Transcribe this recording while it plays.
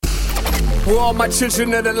We're all my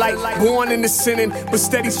children of the light, born in the sinning, but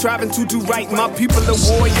steady striving to do right. My people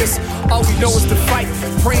are warriors, all we know is to fight.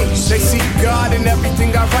 Praying they see God in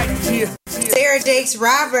everything I write. Yeah. Sarah Jakes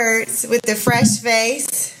Roberts with the fresh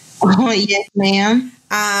face. Oh, yes, ma'am.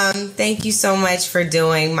 Thank you so much for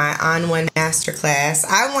doing my On One Masterclass.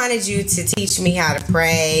 I wanted you to teach me how to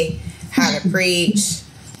pray, how to preach,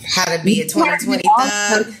 how to be a 2020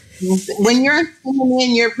 thug. When you're singing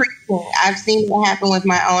in, you're preaching. I've seen it happen with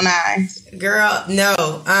my own eyes. Girl, no.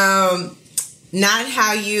 Not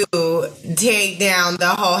how you take down the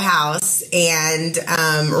whole house and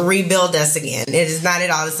rebuild us again. It is not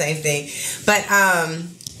at all the same thing. But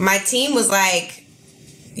my team was like,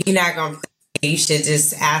 you're not going to play. You should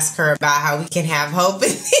just ask her about how we can have hope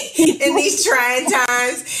in these trying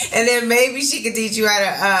times. And then maybe she could teach you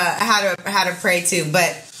how to pray too.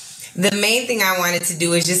 But the main thing I wanted to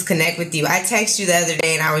do is just connect with you. I texted you the other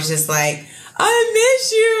day and I was just like, I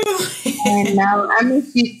miss you. I know. I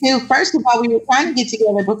miss you too. First of all, we were trying to get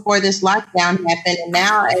together before this lockdown happened. And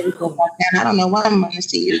now everything's locked down. I don't know when I'm going to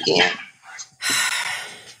see you again.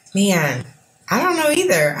 Man, I don't know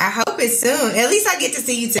either. I hope it's soon. At least I get to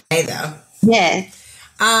see you today though. Yes.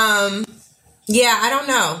 Yeah, I don't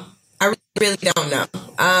know. I really don't know.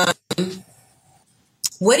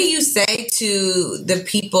 What do you say to the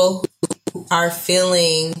people who are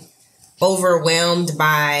feeling overwhelmed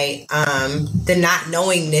by the not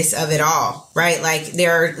knowingness of it all, right? Like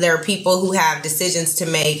there are people who have decisions to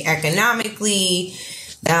make economically.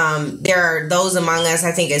 There are those among us,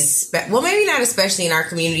 I think, well, maybe not especially in our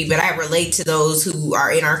community, but I relate to those who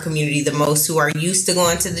are in our community the most, who are used to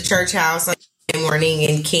going to the church house on Sunday morning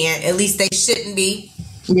and can't, at least they shouldn't be.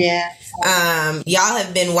 Yeah. Y'all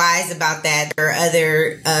have been wise about that. There are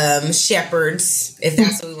other shepherds, if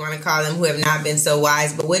that's what we want to call them, who have not been so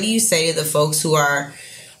wise. But what do you say to the folks who are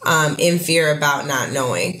in fear about not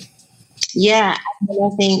knowing? Yeah, I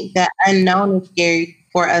think the unknown is scary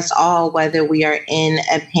for us all, whether we are in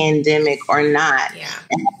a pandemic or not. Yeah.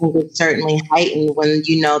 And I think it's certainly heightened when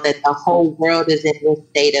you know that the whole world is in this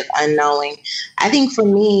state of unknowing. I think for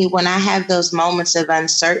me, when I have those moments of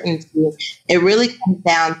uncertainty, it really comes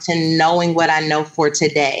down to knowing what I know for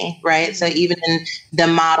today, right? So even in the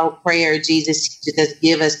model prayer, Jesus teaches us,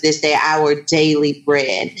 give us this day our daily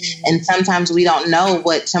bread. Mm-hmm. And sometimes we don't know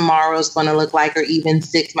what tomorrow is going to look like, or even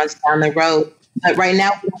 6 months down the road. But right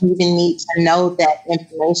now, we don't even need to know that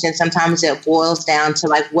information. Sometimes it boils down to,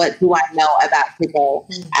 like, what do I know about today?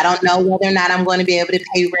 Mm-hmm. I don't know whether or not I'm going to be able to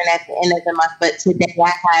pay rent at the end of the month, but today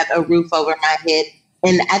I have a roof over my head.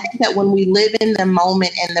 And I think that when we live in the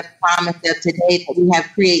moment and the promise of today, that we have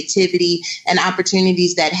creativity and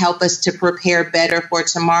opportunities that help us to prepare better for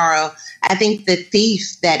tomorrow. I think the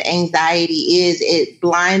thief that anxiety is, it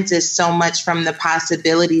blinds us so much from the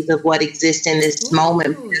possibilities of what exists in this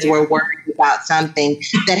moment, because we're worried about something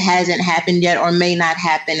that hasn't happened yet or may not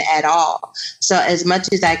happen at all. So as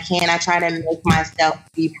much as I can, I try to make myself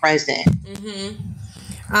be present.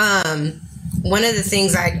 Mm-hmm. One of the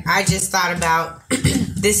things I just thought about,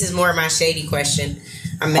 this is more of my shady question.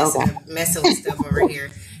 I'm messing with stuff over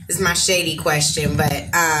here. This is my shady question. But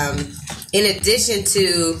in addition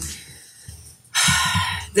to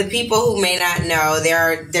the people who may not know,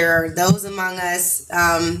 there are those among us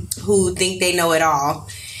who think they know it all.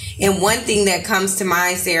 And one thing that comes to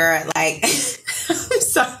mind, Sarah, like, I'm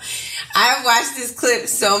sorry, I've watched this clip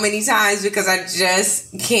so many times because I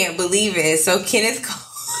just can't believe it. So Kenneth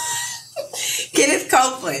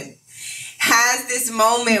Copeland has this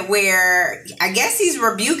moment where I guess he's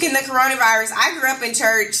rebuking the coronavirus. I grew up in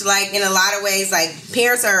church, like, in a lot of ways. Like,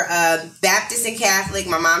 parents are Baptist and Catholic.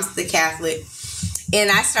 My mom's the Catholic.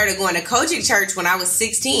 And I started going to Kojic church when I was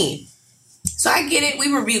 16. So I get it.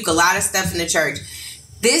 We rebuke a lot of stuff in the church.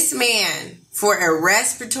 This man, for a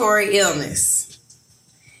respiratory illness,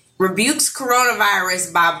 rebukes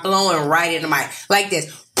coronavirus by blowing right in the mic. Like this.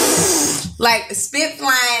 Like, spit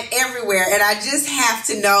flying everywhere. And I just have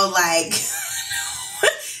to know, like,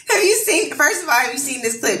 have you seen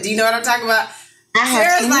this clip? Do you know what I'm talking about?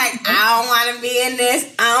 Sarah's like, I don't want to be in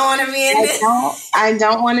this. I don't want to be in this. I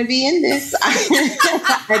don't want to be in this.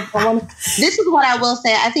 This is what I will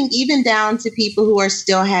say. I think even down to people who are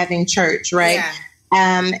still having church, right? Yeah.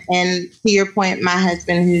 And to your point, my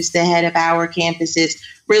husband, who's the head of our campuses,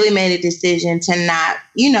 really made a decision to not,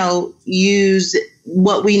 use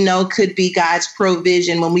what we know could be God's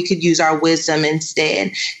provision when we could use our wisdom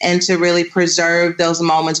instead, and to really preserve those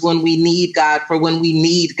moments when we need God for when we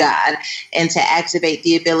need God, and to activate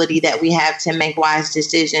the ability that we have to make wise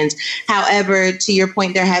decisions. However, to your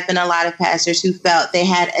point, there have been a lot of pastors who felt they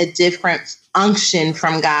had a different unction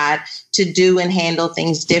from God to do and handle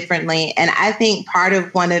things differently. And I think part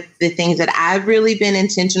of one of the things that I've really been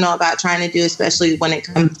intentional about trying to do, especially when it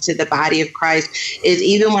comes to the body of Christ, is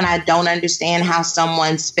even when I don't understand how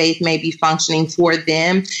someone's faith may be functioning for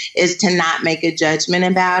them, is to not make a judgment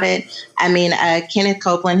about it. I mean, Kenneth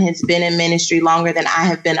Copeland has been in ministry longer than I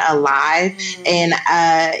have been alive. And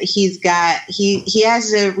he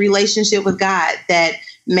has a relationship with God that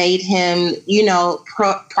made him,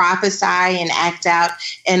 prophesy and act out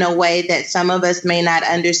in a way that some of us may not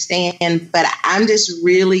understand. But I'm just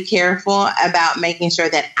really careful about making sure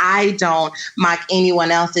that I don't mock anyone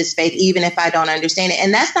else's faith, even if I don't understand it.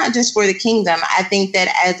 And that's not just for the kingdom. I think that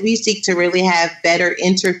as we seek to really have better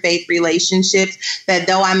interfaith relationships, that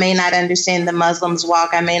though I may not understand the Muslims'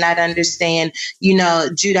 walk, I may not understand,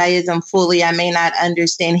 Judaism fully, I may not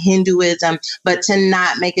understand Hinduism, but to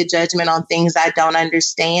not make a judgment on things I don't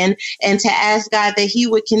understand, and to ask God that he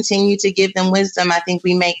would continue to give them wisdom. I think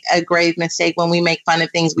we make a grave mistake when we make fun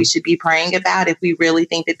of things we should be praying about. If we really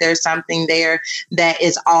think that there's something there that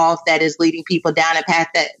is off, that is leading people down a path,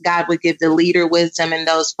 that God would give the leader wisdom and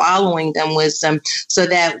those following them wisdom, so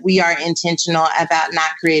that we are intentional about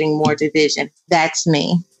not creating more division. That's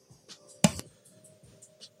me.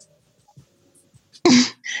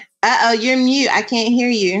 Uh-oh, you're mute. I can't hear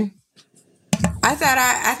you. I thought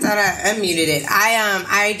I unmuted it.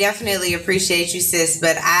 I definitely appreciate you, sis,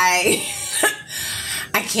 but I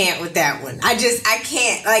can't with that one. I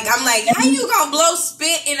can't. Like, I'm like, how you gonna blow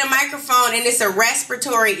spit in a microphone and it's a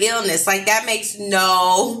respiratory illness? Like, that makes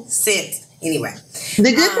no sense. Anyway.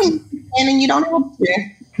 The good thing, and you don't have to.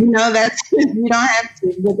 You don't have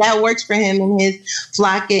to. But that works for him and his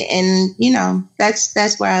flock, and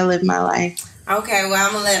that's where I live my life. Okay, well,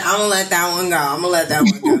 I'm gonna let that one go.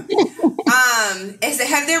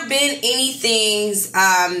 Have there been any things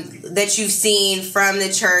that you've seen from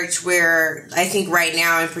the church where I think right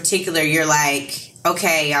now in particular you're like,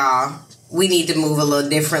 okay, y'all, we need to move a little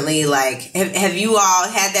differently? Like, have you all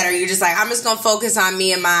had that, or you're just like, I'm just gonna focus on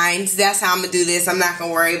me and mine. That's how I'm gonna do this. I'm not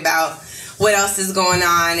gonna worry about what else is going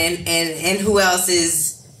on and who else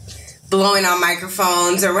is blowing on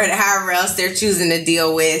microphones or however else they're choosing to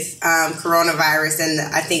deal with coronavirus and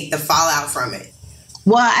I think the fallout from it?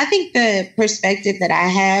 Well, I think the perspective that I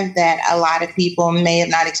have that a lot of people may have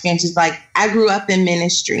not experienced is like, I grew up in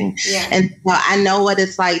ministry. Yeah. And so I know what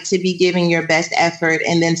it's like to be giving your best effort.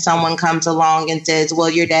 And then someone comes along and says, well,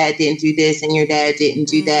 your dad didn't do this and your dad didn't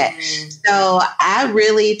do that. So I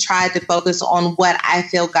really tried to focus on what I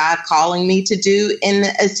feel God calling me to do in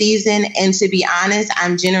a season. And to be honest,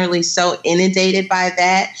 I'm generally so inundated by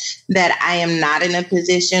that I am not in a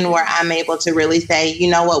position where I'm able to really say, you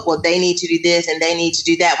know what, well, they need to do this and they need to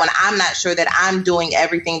do that, when I'm not sure that I'm doing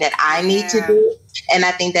everything that I need to do. And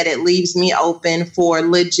I think that it leaves me open for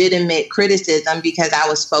legitimate criticism because I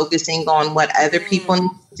was focusing on what other people need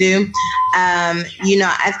to do.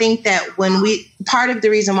 I think that part of the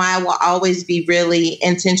reason why I will always be really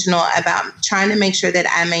intentional about trying to make sure that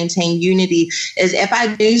I maintain unity is if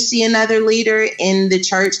I do see another leader in the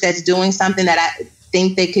church that's doing something that I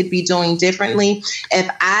think they could be doing differently, if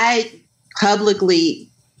I publicly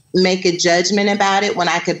make a judgment about it when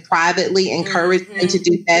I could privately encourage them to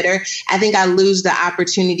do better, I think I lose the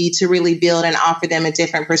opportunity to really build and offer them a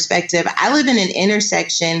different perspective. I live in an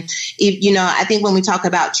intersection. I think when we talk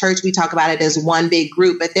about church, we talk about it as one big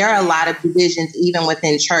group, but there are a lot of divisions even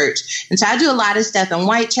within church. And so I do a lot of stuff in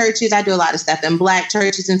white churches. I do a lot of stuff in black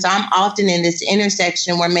churches. And so I'm often in this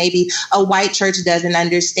intersection where maybe a white church doesn't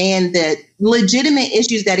understand the legitimate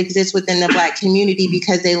issues that exist within the Black community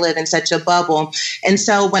because they live in such a bubble. And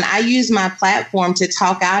so when I use my platform to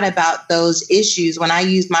talk out about those issues, when I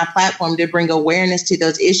use my platform to bring awareness to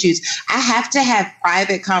those issues, I have to have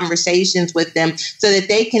private conversations with them so that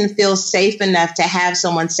they can feel safe enough to have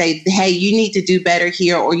someone say, hey, you need to do better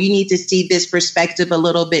here, or you need to see this perspective a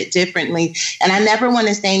little bit differently. And I never want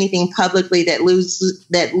to say anything publicly that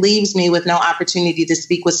leaves me with no opportunity to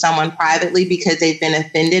speak with someone privately because they've been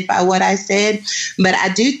offended by what I said. But I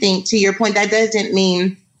do think, to your point, that doesn't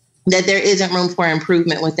mean that there isn't room for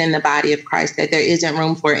improvement within the body of Christ, that there isn't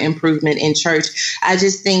room for improvement in church. I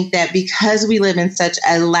just think that because we live in such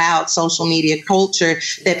a loud social media culture,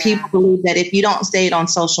 that people believe that if you don't say it on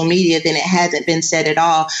social media, then it hasn't been said at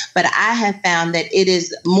all. But I have found that it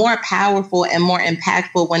is more powerful and more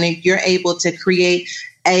impactful when you're able to create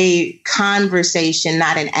a conversation,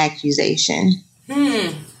 not an accusation.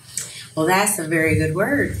 Well, that's a very good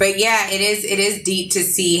word. But yeah, it is deep to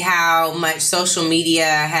see how much social media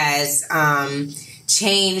has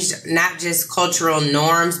changed not just cultural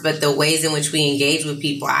norms, but the ways in which we engage with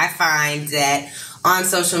people. I find that on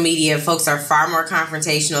social media, folks are far more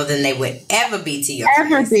confrontational than they would ever be to your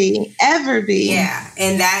face. Ever be. Yeah,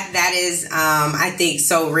 and that is, I think,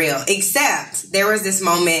 so real. Except there was this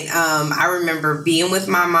moment, I remember being with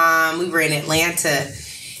my mom. We were in Atlanta,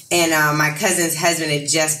 and my cousin's husband had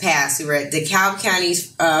just passed. We were at DeKalb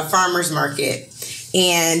County's farmer's market,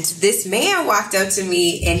 and this man walked up to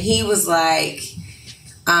me, and he was like,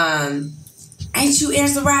 ain't you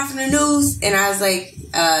Angela Rye from the news? And I was like,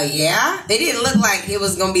 yeah. It didn't look like it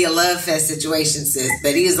was going to be a love fest situation, sis.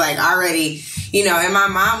 But he was like already, and my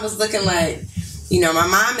mom was looking like, my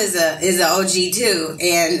mom is a OG too.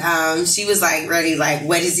 And she was like ready, like,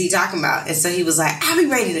 what is he talking about? And so he was like, I'll be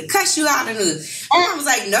ready to cuss you out of the news. And I was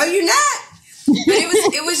like, no, you're not. But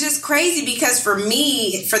it was just crazy because for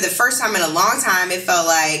me, for the first time in a long time, it felt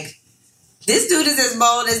like, this dude is as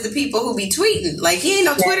bold as the people who be tweeting. Like, he ain't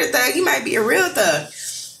no Twitter thug. He might be a real thug.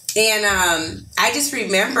 And I just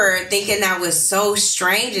remember thinking that was so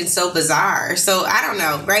strange and so bizarre. So, I don't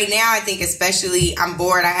know. Right now, I think especially I'm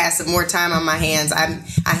bored. I have some more time on my hands. I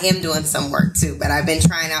am doing some work, too. But I've been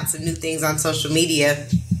trying out some new things on social media.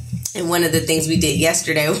 And one of the things we did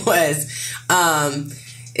yesterday was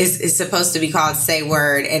it's supposed to be called Say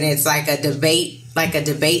Word. And it's like a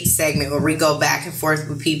debate segment where we go back and forth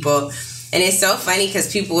with people. And it's so funny because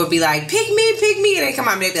people would be like, pick me. And they come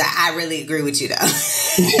on and they'd be like, I really agree with you, though.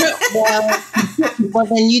 well,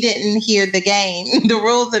 then you didn't hear the game, the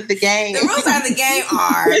rules of the game. The rules of the game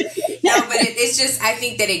are, but it's just, I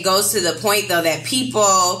think that it goes to the point, though, that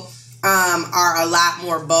people are a lot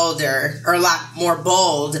more bolder or a lot more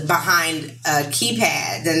bold behind a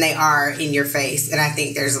keypad than they are in your face. And I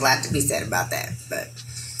think there's a lot to be said about that. But,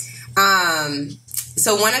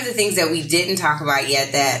 so one of the things that we didn't talk about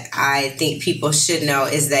yet that I think people should know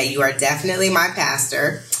is that you are definitely my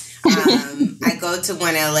pastor. I go to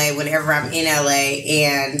One LA whenever I'm in LA,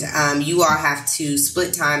 and you all have to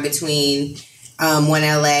split time between One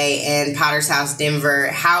LA and Potter's House Denver.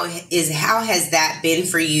 How has that been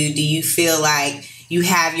for you? Do you feel like you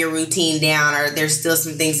have your routine down, or there's still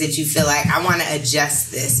some things that you feel like I want to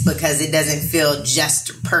adjust this because it doesn't feel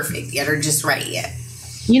just perfect yet or just right yet?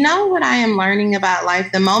 You know what I am learning about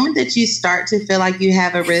life? The moment that you start to feel like you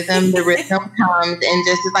have a rhythm, the rhythm comes and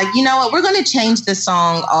just is like, you know what? We're going to change the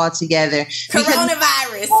song altogether.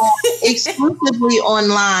 Coronavirus. Exclusively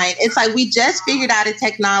online. It's like we just figured out a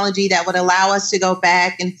technology that would allow us to go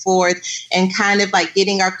back and forth and kind of like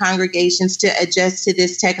getting our congregations to adjust to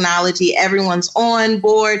this technology. Everyone's on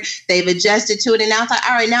board. They've adjusted to it. And now it's like,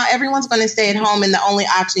 all right, now everyone's going to stay at home and the only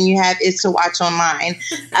option you have is to watch online.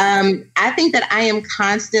 I think that I am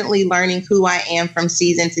constantly learning who I am from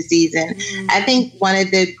season to season. I think one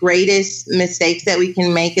of the greatest mistakes that we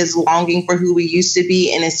can make is longing for who we used to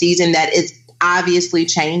be in a season that is obviously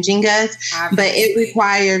changing us, but it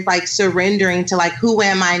required like surrendering to like, who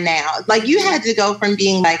am I now? Like you had to go from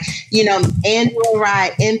being like, Angela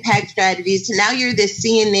Rye, Impact Strategies, to now you're this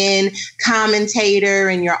CNN commentator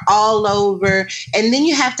and you're all over. And then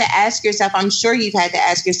you have to ask yourself, I'm sure you've had to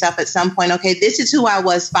ask yourself at some point, okay, this is who I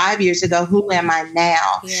was 5 years ago. Who am I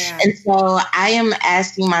now? Yeah. And so I am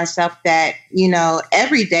asking myself that,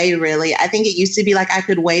 every day, really. I think it used to be like I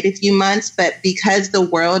could wait a few months, but because the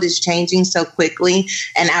world is changing so quickly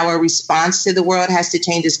and our response to the world has to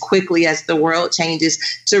change as quickly as the world changes,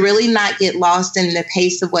 to really not get lost in the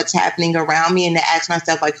pace of what's happening around me and to ask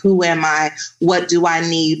myself, like, who am I? What do I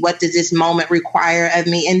need? What does this moment require of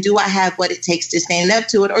me? And do I have what it takes to stand up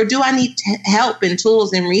to it? Or do I need help and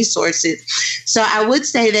tools and resources? So I would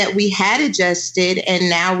say that we had adjusted and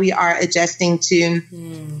now we are adjusting to,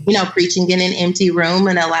 preaching in an empty room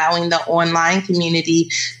and allowing the online community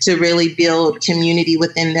to really build community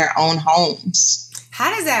within their own homes.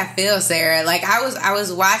 How does that feel, Sarah? Like I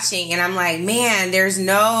was watching and I'm like, man, there's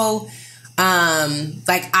no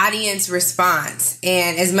audience response.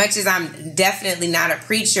 And as much as I'm definitely not a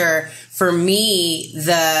preacher, for me,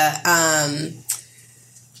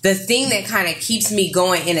 the thing that kind of keeps me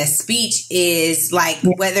going in a speech is like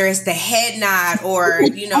whether it's the head nod or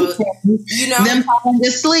them falling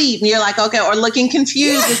asleep. And you're like, okay, or looking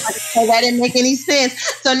confused. Yeah. It's like, okay, that didn't make any sense.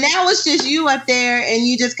 So now it's just you up there, and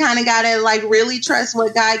you just kind of gotta like really trust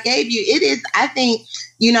what God gave you. It is, I think.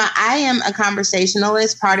 I am a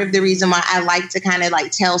conversationalist. Part of the reason why I like to kind of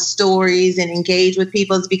like tell stories and engage with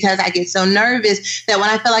people is because I get so nervous that when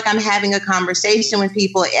I feel like I'm having a conversation with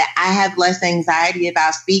people, I have less anxiety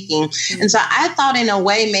about speaking. Mm-hmm. And so I thought in a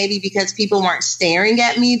way, maybe because people weren't staring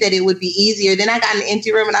at me, that it would be easier. Then I got in an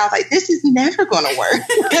empty room and I was like, this is never going to work.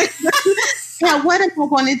 Now, what am I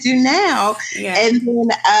going to do now? Yeah. And then,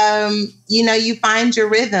 you find your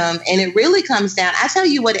rhythm, and it really comes down. I tell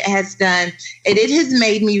you what it has done. It has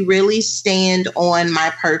made me really stand on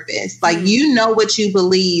my purpose. Like, you know what you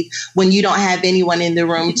believe when you don't have anyone in the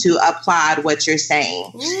room to applaud what you're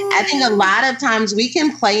saying. I think a lot of times we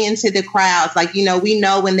can play into the crowds. Like, we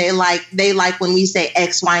know when they like when we say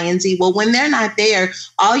X, Y, and Z. Well, when they're not there,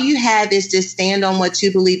 all you have is to stand on what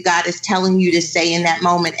you believe God is telling you to say in that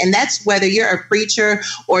moment. And that's whether you're a preacher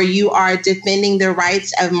or you are defending the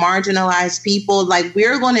rights of marginalized people. Like,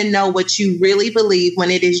 we're going to know what you really believe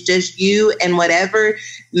when it is just you and whatever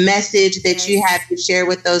message that you have to share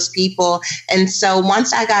with those people. And so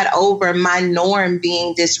once I got over my norm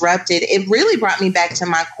being disrupted, it really brought me back to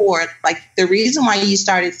my core. Like, the reason why you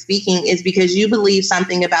started speaking is because you believe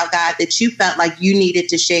something about God that you felt like you needed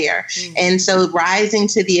to share. And so rising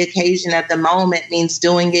to the occasion of the moment means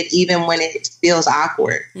doing it even when it feels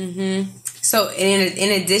awkward. So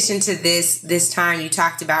in addition to this time, you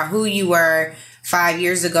talked about who you were 5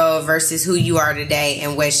 years ago versus who you are today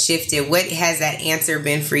and what shifted. What has that answer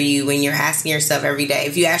been for you when you're asking yourself every day?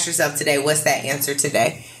 If you ask yourself today, what's that answer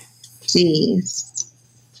today? Jeez.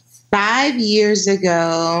 5 years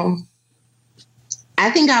ago, I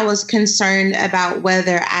think I was concerned about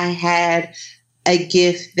whether I had a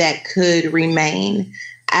gift that could remain.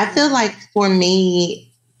 I feel like for me,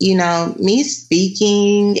 me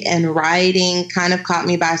speaking and writing kind of caught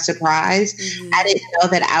me by surprise. I didn't know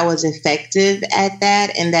that I was effective at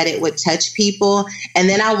that and that it would touch people. And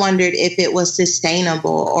then I wondered if it was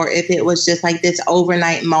sustainable or if it was just like this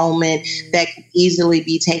overnight moment that could easily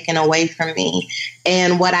be taken away from me.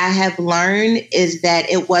 And what I have learned is that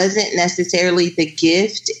it wasn't necessarily the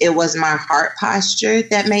gift, it was my heart posture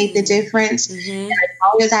that made the difference. And as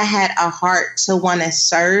long as I had a heart to want to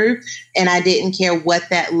serve and I didn't care what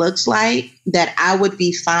that looks like, that I would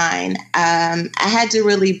be fine. I had to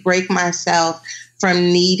really break myself from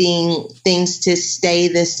needing things to stay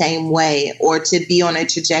the same way or to be on a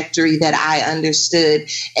trajectory that I understood,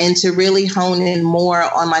 and to really hone in more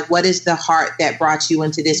on like, what is the heart that brought you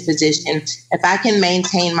into this position? If I can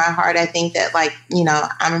maintain my heart, I think that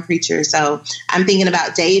I'm a preacher. So I'm thinking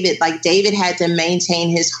about David. Like, David had to maintain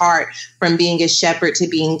his heart from being a shepherd to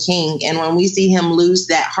being king. And when we see him lose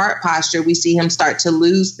that heart posture, we see him start to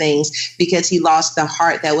lose things because he lost the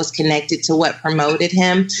heart that was connected to what promoted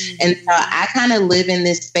him. And so I kind of live in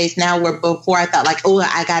this space now where before I thought like, oh,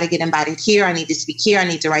 I got to get invited here. I need to speak here. I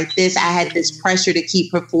need to write this. I had this pressure to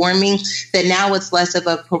keep performing, that now it's less of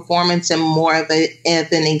a performance and more of an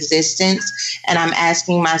existence. And I'm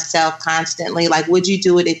asking myself constantly, like, would you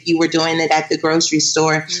do it if you were doing it at the grocery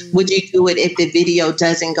store? Would you do it if the video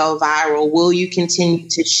doesn't go viral? Will you continue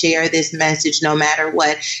to share this message no matter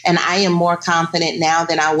what? And I am more confident now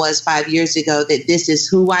than I was 5 years ago that this is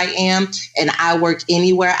who I am, and I work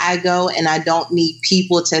anywhere I go, and I don't need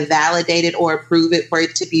people to validate it or approve it for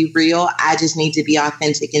it to be real. I just need to be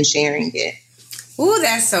authentic in sharing it. Ooh,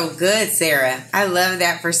 that's so good, Sarah. I love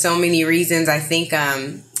that for so many reasons. I think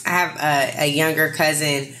I have a younger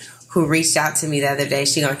cousin who reached out to me the other day.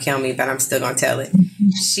 She gonna kill me, but I'm still gonna tell it.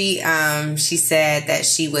 She said that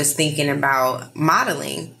she was thinking about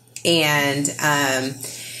modeling, and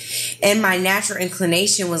my natural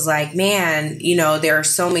inclination was like, man, there are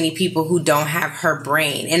so many people who don't have her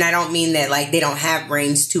brain. And I don't mean that like they don't have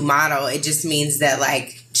brains to model. It just means that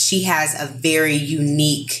like she has a very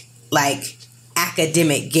unique like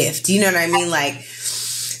academic gift. You know what I mean? Like,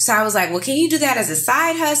 so I was like, well, can you do that as a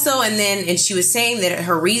side hustle? And she was saying that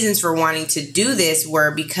her reasons for wanting to do this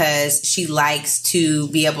were because she likes to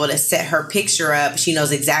be able to set her picture up. She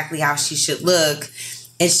knows exactly how she should look,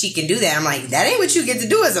 and she can do that. I'm like, that ain't what you get to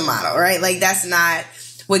do as a model, right? Like, that's not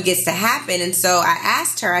what gets to happen. And so I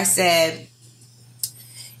asked her, I said,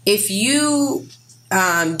 if you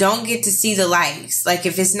don't get to see the likes, like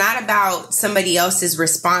if it's not about somebody else's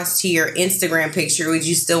response to your Instagram picture, would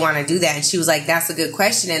you still want to do that? And she was like, that's a good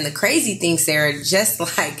question. And the crazy thing, Sarah, just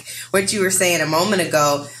like what you were saying a moment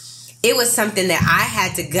ago, it was something that I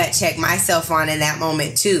had to gut check myself on in that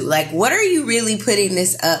moment too. Like, what are you really putting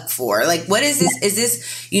this up for? Like, what is this? Is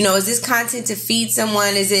this content to feed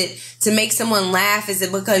someone? Is it to make someone laugh? Is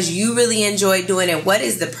it because you really enjoy doing it? What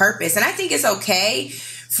is the purpose? And I think it's okay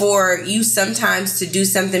for you sometimes to do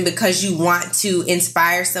something because you want to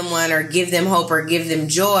inspire someone or give them hope or give them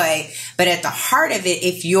joy. But at the heart of it,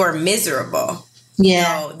 if you're miserable,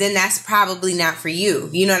 then that's probably not for you.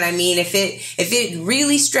 You know what I mean? If it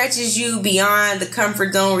really stretches you beyond the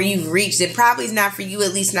comfort zone where you've reached, it probably is not for you,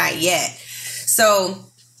 at least not yet. So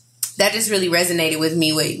that just really resonated with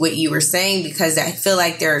me, what you were saying, because I feel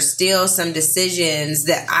like there are still some decisions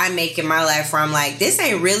that I make in my life where I'm like, this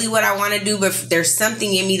ain't really what I want to do, but there's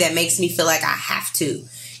something in me that makes me feel like I have to.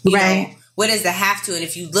 You know? what is the have to? And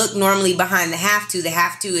if you look normally behind the have to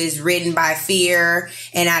is ridden by fear,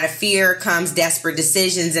 and out of fear comes desperate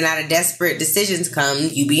decisions, and out of desperate decisions come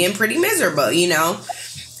you being pretty miserable, you know?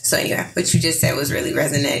 So anyway, what you just said was really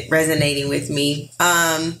resonating with me.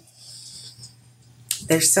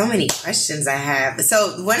 There's so many questions I have.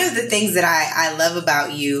 So one of the things that I love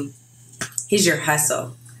about you is your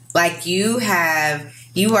hustle. Like you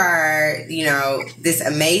are, you know, this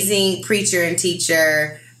amazing preacher and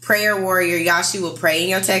teacher, prayer warrior. Y'all, she will pray in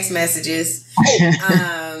your text messages.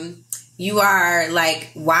 You are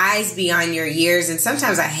like wise beyond your years. And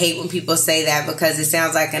sometimes I hate when people say that because it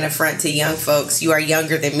sounds like an affront to young folks. You are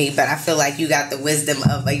younger than me, but I feel like you got the wisdom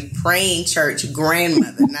of a praying church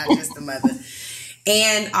grandmother, not just a mother.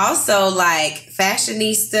 And also like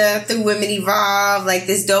fashionista through Women Evolve, like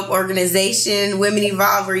this dope organization, Women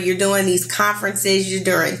Evolve, where you're doing these conferences, you're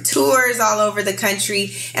doing tours all over the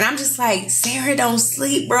country. And I'm just like, Sarah don't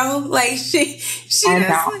sleep, bro. Like she I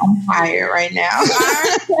know, I'm tired right now.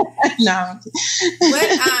 No.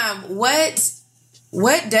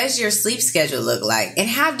 What does your sleep schedule look like? And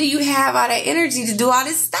how do you have all that energy to do all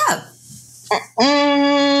this stuff?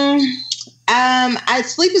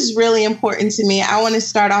 Sleep is really important to me. I want to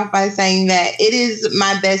start off by saying that it is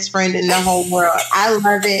my best friend in the whole world. I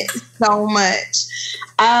love it so much.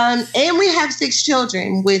 And we have 6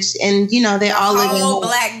 children, you know, they all live in whole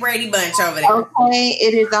Black Brady bunch over there. Okay,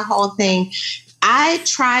 it is a whole thing. I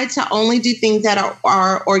try to only do things that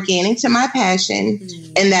are organic to my passion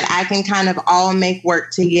and that I can kind of all make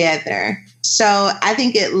work together. So I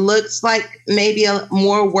think it looks like maybe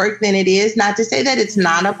more work than it is. Not to say that it's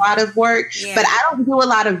not a lot of work, but I don't do a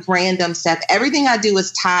lot of random stuff. Everything I do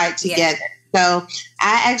is tied together. So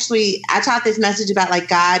I taught this message about like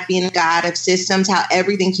God being a God of systems, how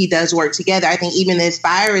everything he does work together. I think even this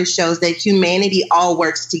virus shows that humanity all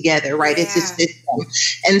works together, right? Yeah. It's a system.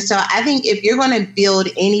 And so I think if you're going to build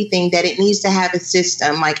anything, that it needs to have a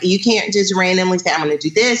system. Like you can't just randomly say, I'm going to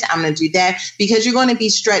do this, I'm going to do that, because you're going to be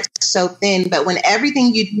stretched so thin. But when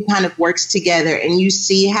everything you do kind of works together and you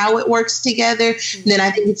see how it works together, then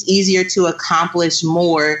I think it's easier to accomplish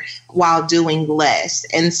more while doing less.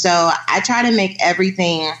 And so I try to make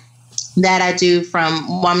everything that I do,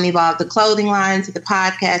 from Women Evolve, the clothing line, to the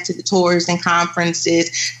podcast, to the tours and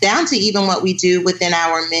conferences, down to even what we do within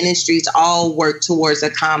our ministries, all work towards a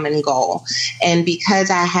common goal. And because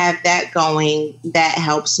I have that going, that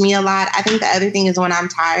helps me a lot. I think the other thing is when I'm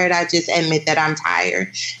tired, I just admit that I'm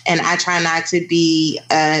tired. And I try not to be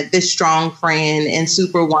the strong friend and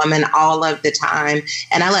superwoman all of the time.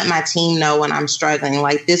 And I let my team know when I'm struggling,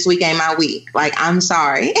 like this week ain't my week. Like, I'm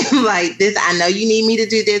sorry. Like this, I know you need me to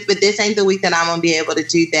do this, but this ain't the week that I'm going to be able to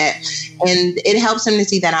do that. Mm-hmm. And it helps them to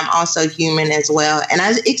see that I'm also human as well. And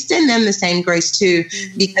I extend them the same grace too,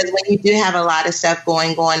 because when you do have a lot of stuff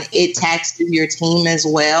going on, it taxes your team as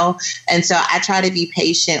well. And so I try to be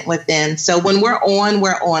patient with them. So when we're on.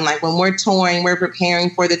 Like when we're touring, we're preparing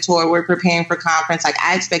for the tour, we're preparing for conference. Like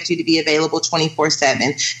I expect you to be available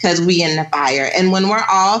 24/7 because we in the fire. And when we're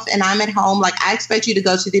off and I'm at home, like I expect you to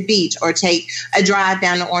go to the beach or take a drive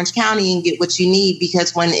down to Orange County and get what you need,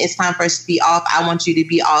 because when it's time for us to be off, I want you to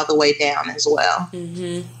be all the way down as well.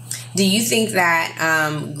 Mm-hmm. Do you think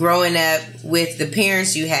that growing up with the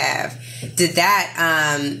parents you have, does that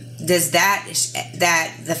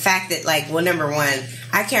the fact that, like, well, number one,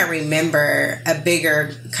 I can't remember a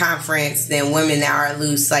bigger conference than Women That Are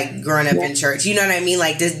Loose, like growing up in church. You know what I mean?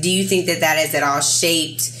 Like, do you think that has at all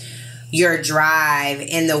shaped your drive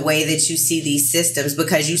in the way that you see these systems,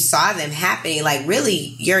 because you saw them happening? Like,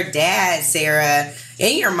 really, your dad, Sarah,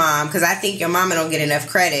 and your mom, because I think your mama don't get enough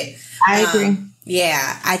credit. I agree.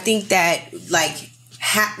 Yeah, I think that, like,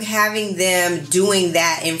 having them doing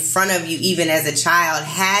that in front of you, even as a child,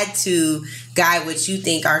 had to guide what you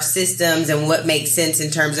think are systems and what makes sense in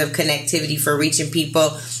terms of connectivity for reaching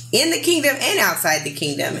people in the kingdom and outside the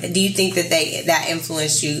kingdom. Do you think that that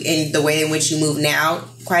influenced you in the way in which you move now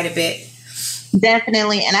quite a bit?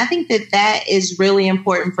 Definitely. And I think that is really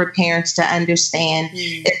important for parents to understand,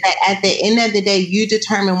 is that at the end of the day, you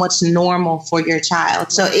determine what's normal for your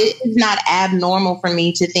child. So it is not abnormal for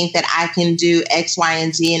me to think that I can do X, Y,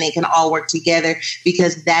 and Z and it can all work together,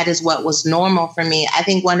 because that is what was normal for me. I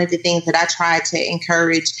think one of the things that I try to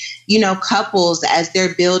encourage, couples, as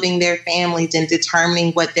they're building their families and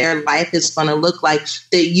determining what their life is going to look like,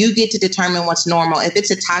 that you get to determine what's normal. If it's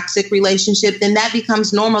a toxic relationship, then that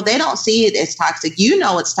becomes normal. They don't see it as toxic. You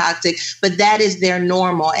know it's toxic, but that is their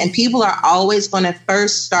normal. And people are always going to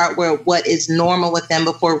first start where what is normal with them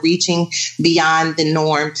before reaching beyond the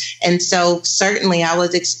norm. And so certainly I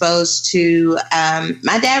was exposed to,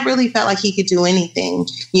 my dad really felt like he could do anything.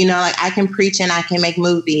 You know, like I can preach and I can make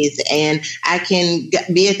movies and I can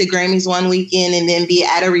be at the Grammys one weekend and then be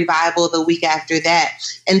at a revival the week after that.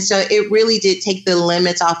 And so it really did take the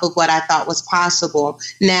limits off of what I thought was possible.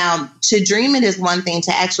 Now, to dream it is one thing,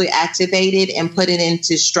 to actually activate it and put it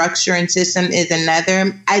into structure and system is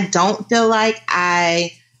another. I don't feel like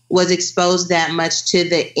I was exposed that much to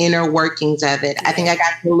the inner workings of it. I think I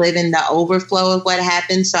got to live in the overflow of what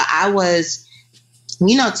happened. So I was,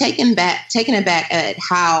 you know, taken aback at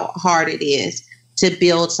how hard it is to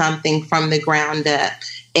build something from the ground up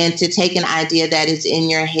and to take an idea that is in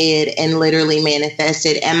your head and literally manifest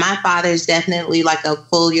it. And my father is definitely like a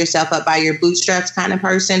pull yourself up by your bootstraps kind of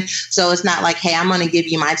person. So it's not like, hey, I'm going to give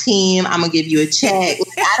you my team. I'm going to give you a check.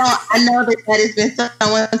 I know that has been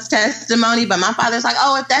someone's testimony, but my father's like,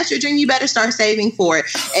 oh, if that's your dream, you better start saving for it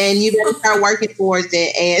and you better start working towards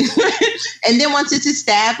it. And, and then once it's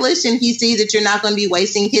established and he sees that you're not going to be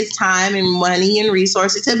wasting his time and money and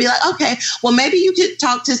resources, he'll be like, okay, well, maybe you could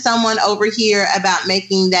talk to someone over here about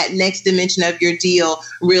making that next dimension of your deal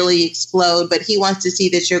really explode, but he wants to see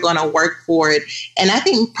that you're going to work for it. And I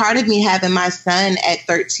think part of me having my son at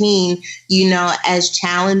 13, you know, as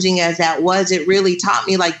challenging as that was, it really taught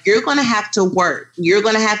me like, you're going to have to work. You're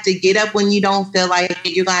going to have to get up when you don't feel like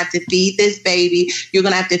it. You're going to have to feed this baby. You're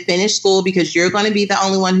going to have to finish school because you're going to be the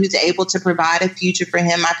only one who's able to provide a future for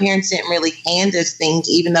him. My parents didn't really hand us things,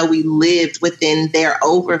 even though we lived within their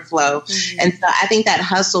overflow. Mm-hmm. And so I think that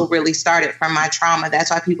hustle really started from my trauma.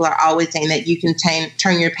 That's why people are always saying that you can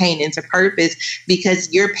turn your pain into purpose,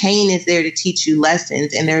 because your pain is there to teach you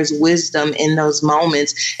lessons and there's wisdom in those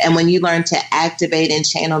moments. And when you learn to activate and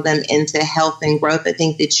channel them into health and growth, I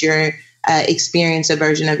think that you're experience a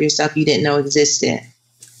version of yourself you didn't know existed.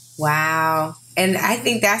 Wow. And I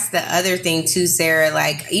think that's the other thing too, Sarah,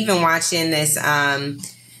 like even watching this,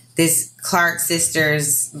 this Clark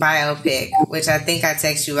Sisters biopic, which I think I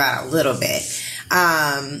text you about a little bit.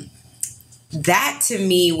 That to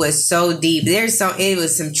me was so deep. It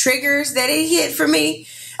was some triggers that it hit for me.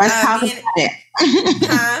 Let's talk about it.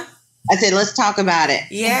 Huh? I said, let's talk about it.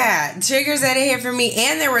 Yeah, triggers that it hit for me.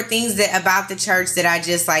 And there were things that about the church that I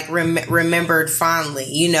just like remembered fondly,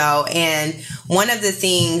 you know. And one of the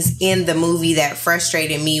things in the movie that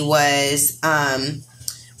frustrated me was,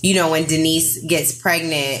 you know, when Denise gets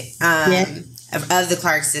pregnant, of the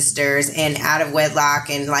Clark sisters and out of wedlock,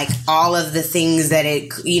 and like all of the things that it,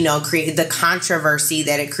 you know, create the controversy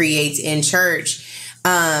that it creates in church.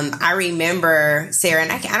 I remember, Sarah,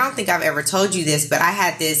 and I don't think I've ever told you this, but I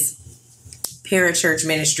had this parachurch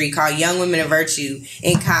ministry called Young Women of Virtue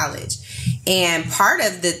in college. And part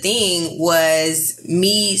of the thing was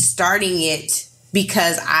me starting it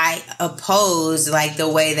because I oppose like the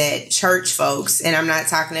way that church folks, and I'm not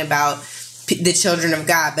talking about the children of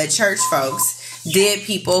God, but church folks did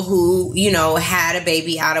people who, you know, had a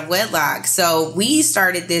baby out of wedlock. So we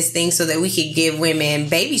started this thing so that we could give women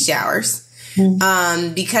baby showers.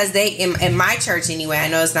 Because they, in my church anyway, I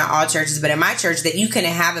know it's not all churches, but in my church, that you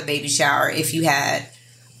couldn't have a baby shower if you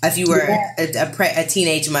were a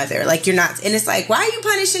teenage mother. Like you're not, and it's like, why are you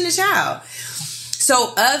punishing the child?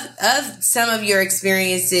 So of some of your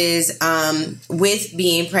experiences with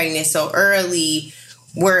being pregnant so early,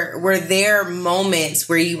 were there moments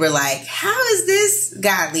where you were like, how is this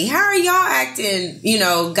godly? How are y'all acting, you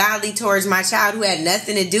know, godly towards my child who had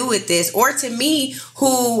nothing to do with this? Or to me,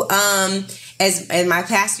 who, as my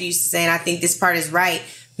pastor used to say, and I think this part is right,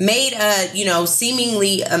 made a, you know,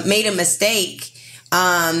 seemingly made a mistake,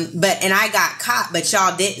 and I got caught, but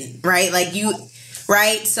y'all didn't, right? Like you,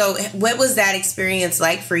 right? So what was that experience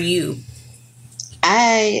like for you?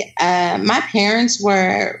 My parents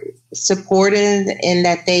were supportive in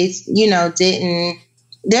that they, you know,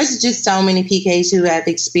 there's just so many PKs who have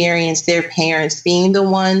experienced their parents being the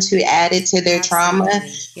ones who added to their trauma.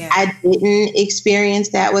 Yeah. I didn't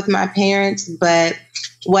experience that with my parents, but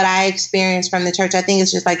what I experienced from the church, I think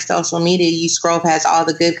it's just like social media. You scroll past all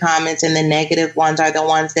the good comments and the negative ones are the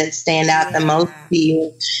ones that stand out the most to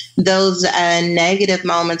you. Those negative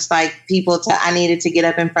moments, like I needed to get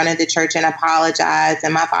up in front of the church and apologize.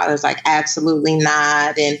 And my father's like, absolutely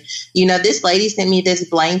not. And, you know, this lady sent me this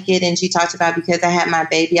blanket and she talked about because I had my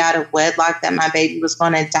baby out of wedlock that my baby was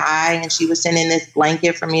going to die. And she was sending this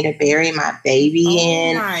blanket for me to bury my baby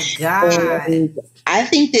in. Oh, my God. And I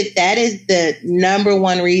think that is the number one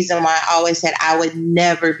one reason why I always said I would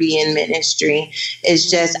never be in ministry. It's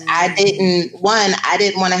just I didn't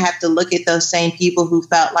want to have to look at those same people who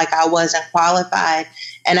felt like I wasn't qualified.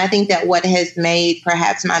 And I think that what has made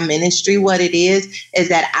perhaps my ministry what it is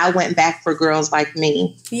that I went back for girls like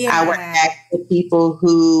me. Yeah. I went back for people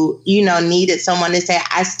who, needed someone to say,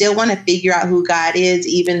 I still want to figure out who God is,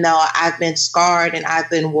 even though I've been scarred and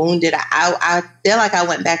I've been wounded. I feel like I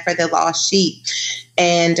went back for the lost sheep.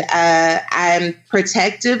 And I'm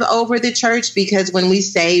protective over the church, because when we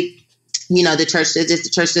say, the church does this, the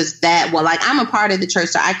church does that, well, like, I'm a part of the church,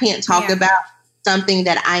 so I can't talk about something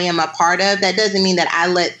that I am a part of. That doesn't mean that I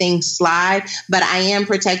let things slide, but I am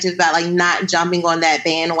protective about like not jumping on that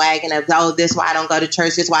bandwagon of, oh, this is why I don't go to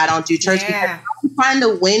church, this is why I don't do church. Because I'm trying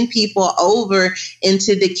to win people over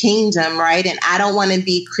into the kingdom, right? And I don't want to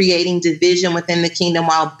be creating division within the kingdom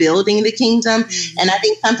while building the kingdom. And I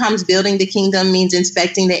think sometimes building the kingdom means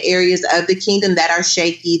inspecting the areas of the kingdom that are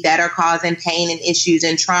shaky, that are causing pain and issues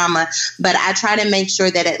and trauma. But I try to make sure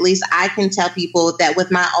that at least I can tell people that with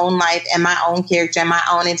my own life and my own character and my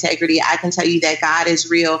own integrity, I can tell you that God is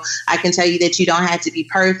real. I can tell you that you don't have to be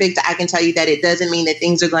perfect. I can tell you that it doesn't mean that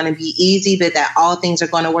things are going to be easy, but that all things are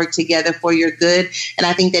going to work together for your good. And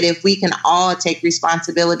I think that if we can all take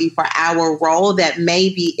responsibility for our role, that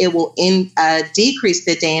maybe it will decrease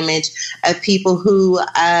the damage of people who,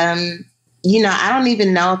 I don't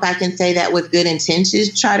even know if I can say that with good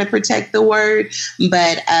intentions, try to protect the word,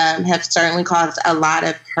 but have certainly caused a lot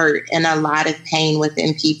of hurt and a lot of pain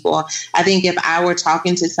within people. I think if I were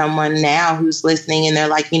talking to someone now who's listening and they're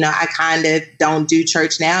like, I kind of don't do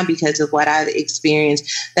church now because of what I've experienced,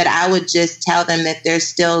 that I would just tell them that there's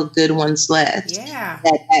still good ones left. Yeah.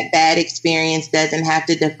 That bad experience doesn't have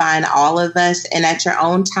to define all of us. And at your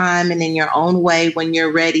own time and in your own way, when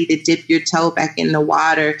you're ready to dip your toe back in the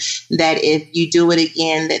water, that if you do it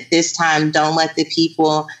again, that this time don't let the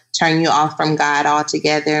people turn you off from God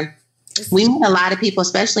altogether. We meet a lot of people,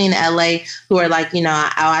 especially in LA, who are like,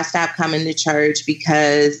 I stopped coming to church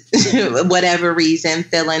because whatever reason,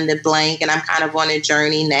 fill in the blank, and I'm kind of on a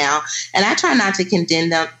journey now. And I try not to condemn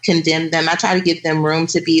them. I try to give them room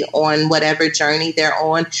to be on whatever journey they're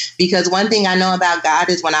on, because one thing I know about God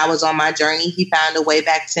is when I was on my journey, he found a way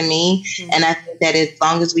back to me. And I think that as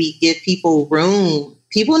long as we give people room,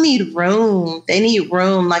 people need room. They need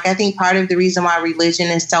room. Like, I think part of the reason why religion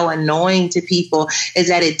is so annoying to people is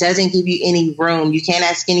that it doesn't give you any room. You can't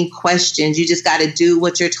ask any questions. You just got to do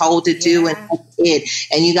what you're told to do, and that's it.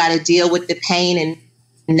 And you got to deal with the pain and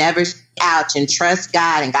never ouch and trust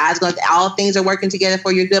God, and God's going to, all things are working together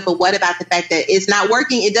for your good. But what about the fact that it's not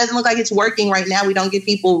working? It doesn't look like it's working right now. We don't give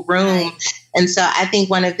people room. Right. And so I think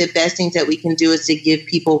one of the best things that we can do is to give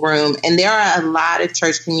people room. And there are a lot of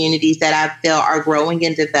church communities that I feel are growing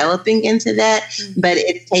and developing into that, but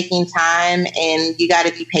it's taking time, and you got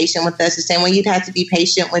to be patient with us. The same way you'd have to be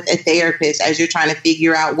patient with a therapist as you're trying to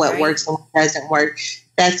figure out what works and what doesn't work.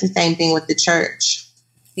 That's the same thing with the church.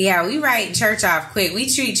 Yeah, we write church off quick. We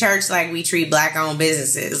treat church like we treat Black-owned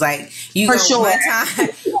businesses. Like, you For go sure.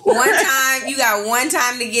 one time, you got one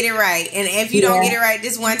time to get it right. And if you don't get it right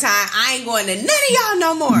this one time, I ain't going to none of y'all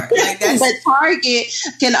no more. Like, but Target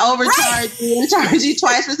can overcharge you and charge you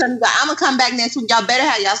twice for something. I'm going to come back next week. Y'all better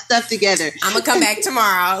have y'all stuff together. I'm going to come back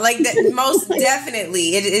tomorrow. Like, that, most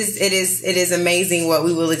definitely. It is amazing what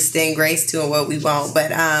we will extend grace to and what we won't. But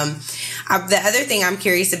the other thing I'm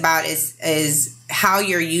curious about is how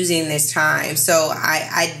you're using this time. So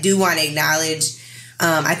I do want to acknowledge,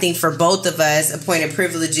 I think for both of us, a point of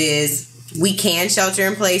privilege is we can shelter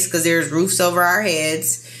in place because there's roofs over our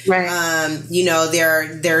heads. Right.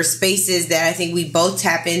 There are spaces that I think we both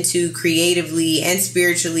tap into creatively and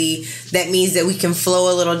spiritually. That means that we can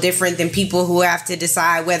flow a little different than people who have to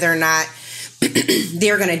decide whether or not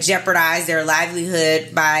they're going to jeopardize their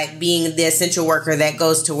livelihood by being the essential worker that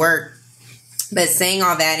goes to work. But saying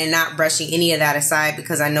all that and not brushing any of that aside,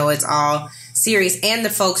 because I know it's all serious, and the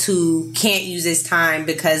folks who can't use this time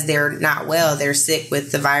because they're not well, they're sick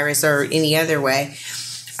with the virus or any other way.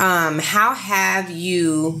 How have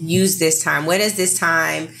you used this time? What has this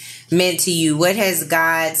time meant to you? What has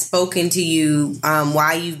God spoken to you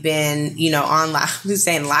while you've been, on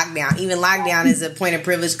lockdown? Even lockdown is a point of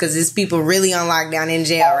privilege because there's people really on lockdown in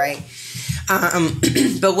jail, right?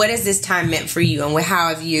 But what has this time meant for you, and how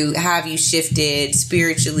have you shifted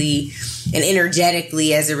spiritually and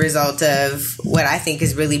energetically as a result of what I think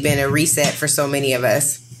has really been a reset for so many of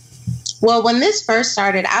us? Well, when this first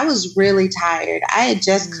started, I was really tired. I had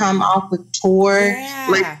just come off of tour,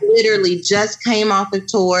 like literally just came off of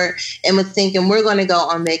tour and was thinking we're going to go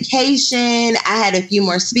on vacation. I had a few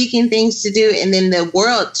more speaking things to do. And then the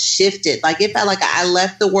world shifted. Like it felt like I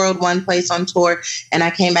left the world one place on tour and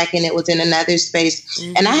I came back and it was in another space.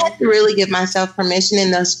 Mm-hmm. And I had to really give myself permission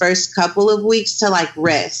in those first couple of weeks to like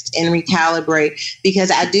rest and recalibrate,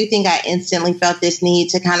 because I do think I instantly felt this need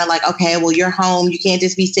to kind of like, okay, well, you're home. You can't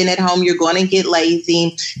just be sitting at home. You're going to get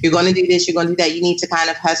lazy. You're going to do this. You're going to do that. You need to kind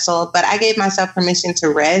of hustle. But I gave myself permission to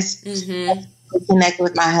rest, to connect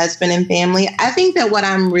with my husband and family. I think that what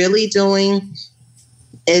I'm really doing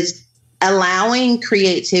is allowing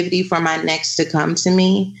creativity for my next to come to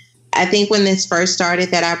me. I think when this first started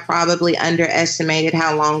that I probably underestimated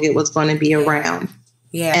how long it was going to be around.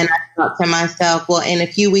 Yeah. And I thought to myself, well, in a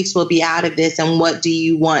few weeks, we'll be out of this. And what do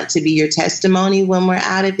you want to be your testimony when we're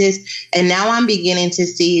out of this? And now I'm beginning to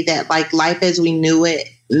see that like life as we knew it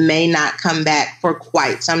may not come back for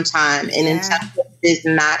quite some time. And in some cases,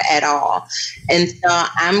 not at all. And so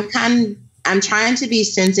I'm trying to be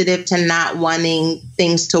sensitive to not wanting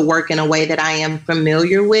things to work in a way that I am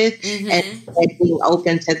familiar with, and being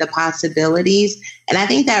open to the possibilities. And I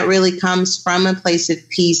think that really comes from a place of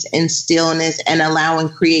peace and stillness and allowing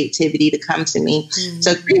creativity to come to me.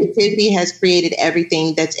 So creativity has created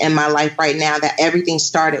everything that's in my life right now, that everything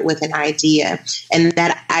started with an idea. And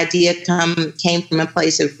that idea came from a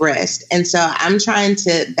place of rest. And so I'm trying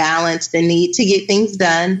to balance the need to get things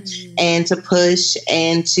done and to push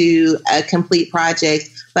and to complete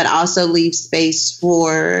projects, but also leave space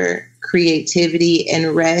for creativity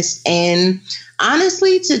and rest, and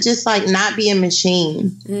honestly to just like not be a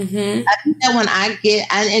machine. I think that when I get,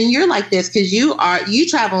 and you're like this because you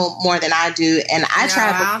travel more than I do, and I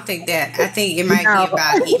travel. I don't think that. I think it might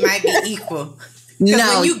be it might be equal.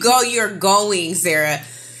 Because when you go, you're going, Sarah.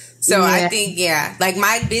 So I think, like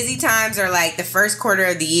my busy times are like the first quarter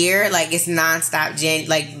of the year, like it's nonstop,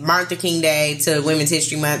 like Martin Luther King Day to Women's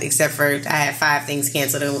History Month, except for I had 5 things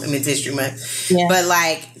canceled in Women's History Month. Yeah. But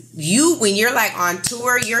like when you're like on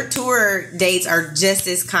tour, your tour dates are just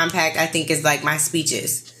as compact, I think, as like my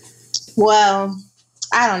speeches. Well,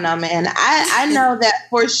 I don't know, man. I know that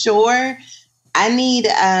for sure. I need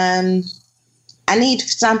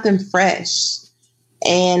something fresh.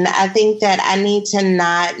 And I think that I need to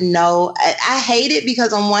not know. I hate it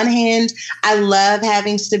because on one hand, I love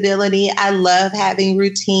having stability. I love having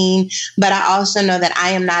routine. But I also know that I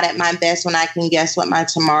am not at my best when I can guess what my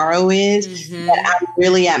tomorrow is. But I'm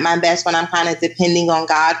really at my best when I'm kind of depending on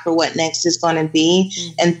God for what next is going to be.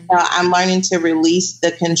 And so I'm learning to release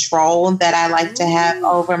the control that I like to have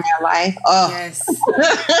over my life. Oh, yes.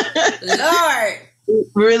 Lord.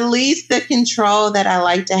 Release the control that I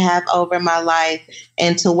like to have over my life,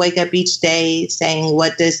 and to wake up each day saying,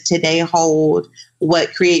 what does today hold?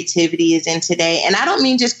 What creativity is in today? And I don't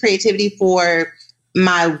mean just creativity for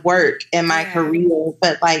my work and my career,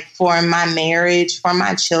 but like for my marriage, for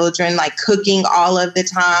my children, like cooking all of the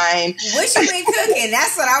time. What you been cooking?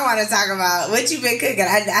 That's what I want to talk about. What you been cooking? I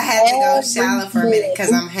had to go shallow for a minute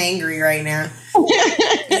because I'm hangry right now.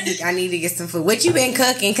 I need to get some food. What you been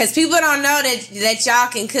cooking? Because people don't know that y'all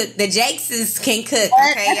can cook. The Jakeses can cook.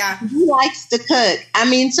 Okay, y'all. He likes to cook. I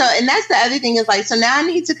mean, so, and that's the other thing is like, so now I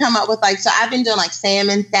need to come up with like, so I've been doing like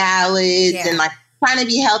salmon salads and like trying to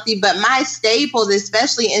be healthy, but my staples,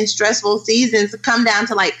 especially in stressful seasons, come down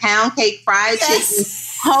to like pound cake, fried chicken,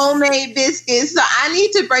 homemade biscuits. So I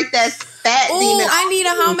need to break that fat demon. I need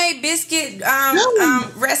a homemade biscuit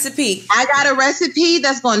recipe. I got a recipe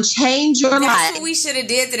that's going to change your life. That's what we should have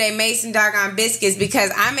did today, made some doggone biscuits,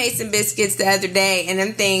 because I made some biscuits the other day and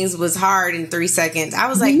them things was hard in 3 seconds. I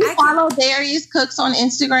was like, you follow Darius Cooks on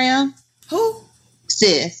Instagram? Who?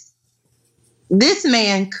 Sis. This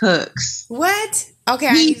man cooks. What? Okay,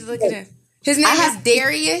 I need to look at him. His name is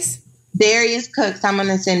Darius? Darius Cooks. I'm going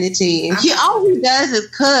to send it to you. All he does is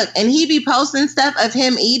cook, and he be posting stuff of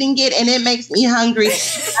him eating it, and it makes me hungry.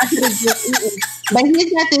 But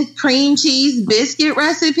he's got this cream cheese biscuit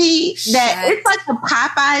recipe that it's like a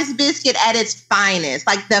Popeyes biscuit at its finest,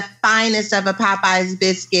 like the finest of a Popeyes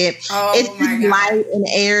biscuit. Oh, it's just light and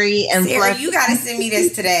airy and fluffy. You got to send me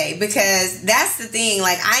this today, because that's the thing.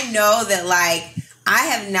 Like, I know that like I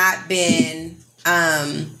have not been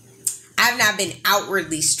I've not been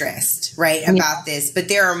outwardly stressed, right, about this. But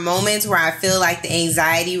there are moments where I feel like the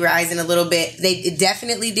anxiety rising a little bit. It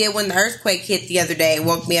definitely did when the earthquake hit the other day. It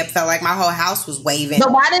woke me up, felt like my whole house was waving.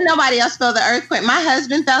 But why didn't nobody else feel the earthquake? My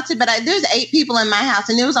husband felt it, but there's 8 people in my house,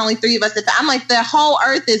 and there was only 3 of us. I'm like, the whole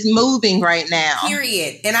earth is moving right now.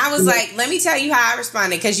 Period. And I was like, let me tell you how I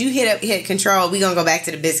responded, because you hit control. We're going to go back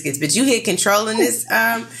to the biscuits, but you hit control in this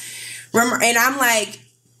And I'm like,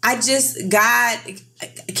 God,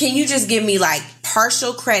 can you just give me like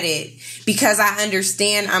partial credit because I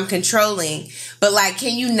understand I'm controlling, but like,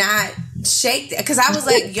 can you not shake that? Because I was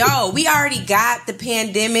like, yo, we already got the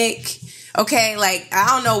pandemic. Okay, like, I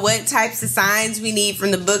don't know what types of signs we need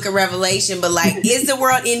from the book of Revelation, but like, is the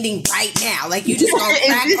world ending right now? Like, you just gonna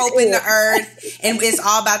crack open the earth and it's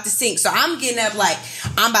all about to sink. So I'm getting up like,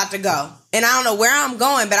 I'm about to go. And I don't know where I'm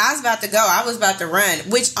going, but I was about to go. I was about to run,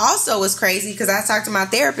 which also was crazy because I talked to my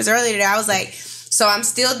therapist earlier today. I was like, so I'm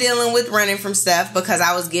still dealing with running from stuff because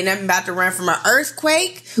I was getting up and about to run from an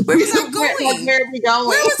earthquake. Where was I going?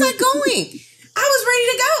 Where was I going? I was ready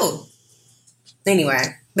to go.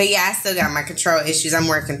 Anyway. But yeah, I still got my control issues. I'm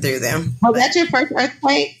working through them. Was that your first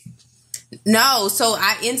earthquake? No. So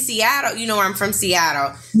in Seattle, you know where I'm from,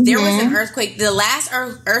 Seattle. There was an earthquake. The last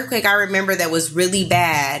earthquake I remember that was really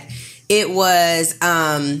bad, it was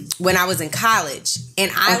when I was in college. And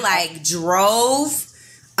I like drove.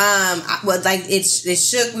 It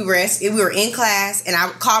shook. We were in class and I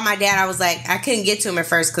called my dad. I was like, I couldn't get to him at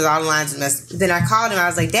first because all the lines were messed. Then I called him. I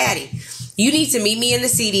was like, Daddy, you need to meet me in the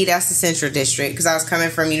CD. That's the Central District because I was coming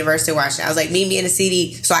from University of Washington. I was like, meet me in the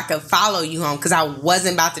CD so I could follow you home because I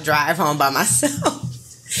wasn't about to drive home by myself.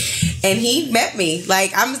 And he met me.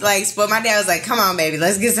 Like, I'm like, but my dad was like, come on, baby,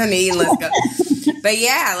 let's get something to eat and let's go. But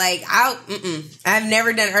yeah, like, I've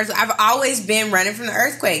never done earthquake. I've always been running from the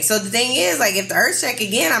earthquake. So the thing is, like, if the earth shake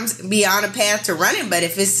again, I'm be on a path to running. But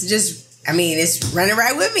if it's just, I mean, it's running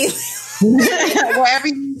right with me. Wherever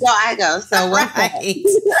you go, I go. So right.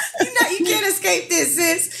 You can't escape this,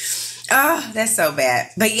 sis. Oh, that's so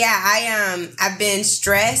bad. But yeah, I've been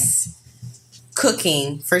stress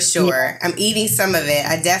cooking for sure. Yeah. I'm eating some of it.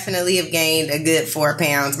 I definitely have gained a good 4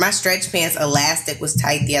 pounds. My stretch pants elastic was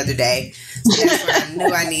tight the other day. So that's when I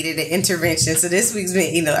knew I needed an intervention. So this week's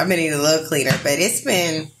been, I've been eating a little cleaner, but it's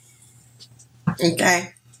been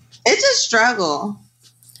okay. It's a struggle.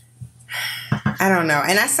 I don't know.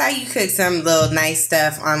 And I saw you cook some little nice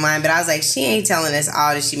stuff online, but I was like, she ain't telling us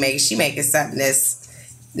all that she makes. She making something that's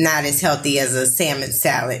not as healthy as a salmon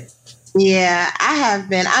salad. Yeah, I have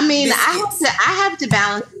been. I mean, I have to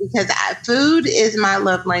balance it because food is my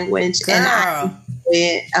love language. Girl. And I enjoy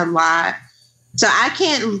it a lot. So I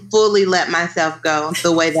can't fully let myself go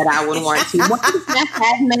the way that I would want to. One thing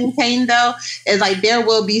I have maintained, though, is like there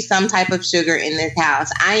will be some type of sugar in this house.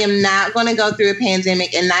 I am not going to go through a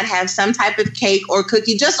pandemic and not have some type of cake or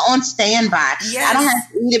cookie just on standby. Yes. I don't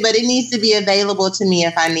have to eat it, but it needs to be available to me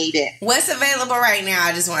if I need it. What's available right now?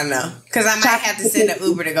 I just want to know. Because I might have to send an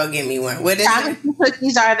Uber to go get me one. What is chocolate it?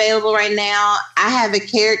 Cookies are available right now. I have a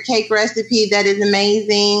carrot cake recipe that is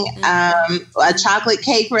amazing. A chocolate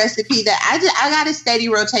cake recipe that I got a steady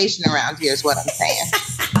rotation around here is what I'm saying.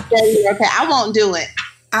 Okay, I won't do it.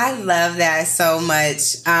 I love that so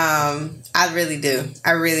much. I really do.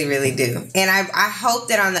 I really, really do. And I hope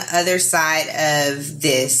that on the other side of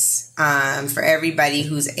this, for everybody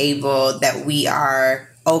who's able, that we are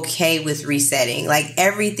okay with resetting. Like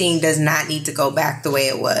everything does not need to go back the way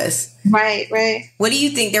it was. Right, right. What do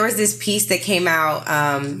you think? There was this piece that came out,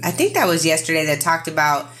 I think that was yesterday, that talked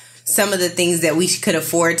about some of the things that we could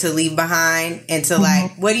afford to leave behind. And to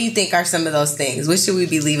like, what do you think are some of those things? What should we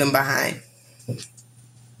be leaving behind?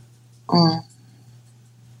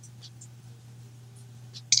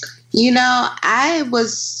 You know, I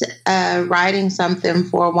was writing something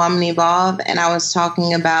for Woman Evolve, and I was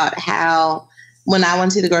talking about how when I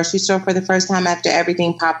went to the grocery store for the first time after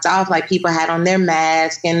everything popped off, like people had on their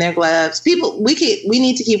mask and their gloves. We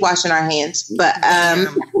need to keep washing our hands, but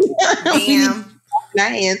Damn. My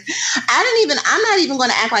hands. I'm not even going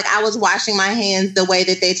to act like I was washing my hands the way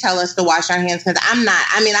that they tell us to wash our hands, because I'm not.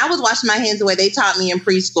 I mean, I was washing my hands the way they taught me in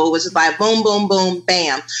preschool, which is like boom, boom, boom,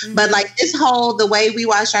 bam. Mm-hmm. But like the way we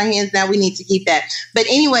wash our hands now, we need to keep that. But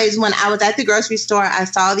anyways, when I was at the grocery store, I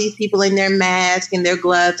saw these people in their masks and their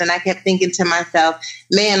gloves, and I kept thinking to myself,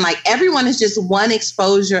 man, like everyone is just one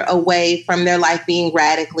exposure away from their life being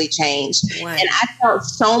radically changed. Wow. And I felt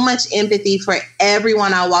so much empathy for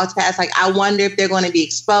everyone I walked past. Like, I wonder if they're going to be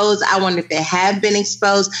exposed. I wonder if they have been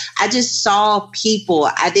exposed. I just saw people.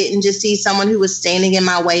 I didn't just see someone who was standing in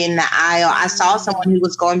my way in the aisle. I saw someone who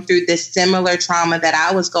was going through this similar trauma that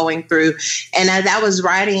I was going through. And as I was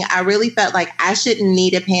writing, I really felt like I shouldn't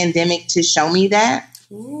need a pandemic to show me that.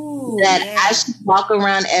 Ooh, I should walk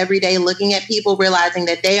around every day looking at people, realizing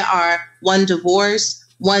that they are, one, divorced,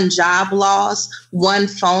 one job loss, one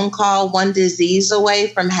phone call, one disease away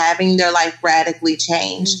from having their life radically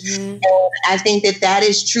changed. Mm-hmm. And I think that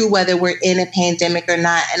is true whether we're in a pandemic or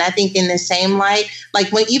not. And I think in the same light,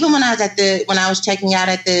 like when I was checking out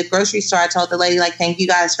at the grocery store, I told the lady, like, thank you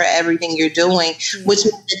guys for everything you're doing, which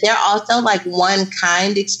means that they're also like one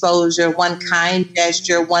kind exposure, one kind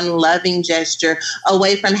gesture, one loving gesture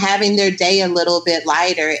away from having their day a little bit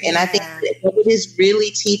lighter. And I think what it is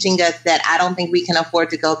really teaching us that I don't think we can afford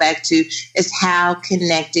to go back to is how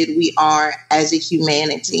connected we are as a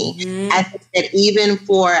humanity. Mm-hmm. I think that even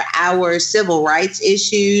for our civil rights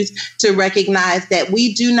issues, to recognize that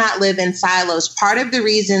we do not live in silos. Part of the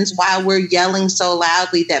reasons why we're yelling so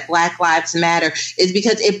loudly that Black Lives Matter is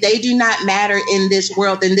because if they do not matter in this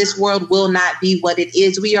world, then this world will not be what it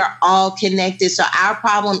is. We are all connected. So our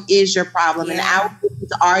problem is your problem, and our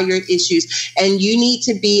issues are your issues. And you need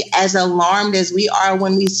to be as alarmed as we are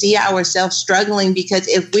when we see ourselves struggling, because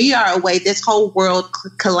if we are away, this whole world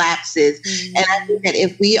collapses. Mm-hmm. And I think that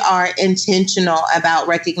if we are intentional about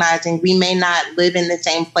recognizing we may not live in the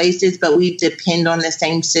same places, but we depend on the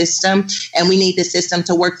same system, and we need the system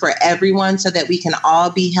to work for everyone so that we can all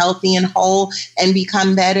be healthy and whole and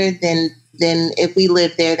become better, then if we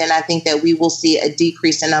live there, then I think that we will see a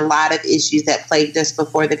decrease in a lot of issues that plagued us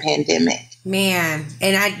before the pandemic. Man,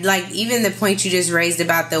 and I like even the point you just raised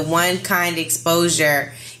about the one kind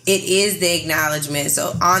exposure. It is the acknowledgement.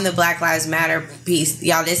 So on the Black Lives Matter piece,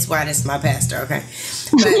 y'all, this is my pastor, okay?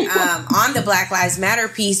 But on the Black Lives Matter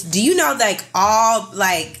piece, do you know,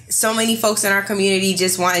 like, so many folks in our community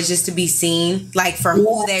just want us just to be seen, like, for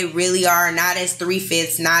who they really are, not as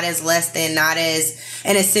 3/5, not as less than, not as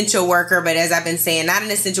an essential worker, but as I've been saying, not an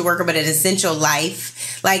essential worker, but an essential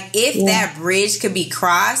life. Like, if that bridge could be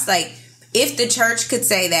crossed, like, if the church could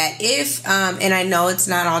say that, if, and I know it's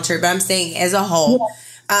not all church, but I'm saying as a whole,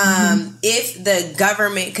 if the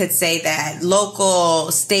government could say that, local,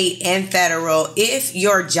 state, and federal, if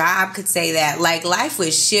your job could say that, like, life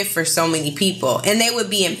would shift for so many people, and they would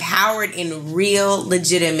be empowered in real,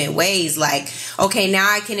 legitimate ways. Like, okay, now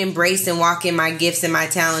I can embrace and walk in my gifts and my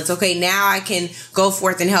talents. Okay, now I can go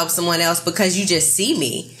forth and help someone else because you just see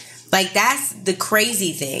me. Like, that's the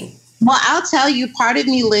crazy thing. Well, I'll tell you, part of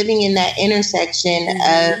me living in that intersection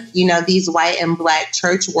of, these white and Black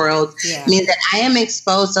church worlds means that I am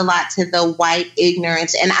exposed a lot to the white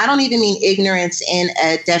ignorance. And I don't even mean ignorance in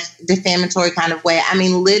a defamatory kind of way. I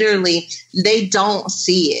mean, literally, they don't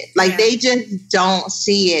see it. Like, they just don't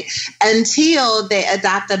see it until they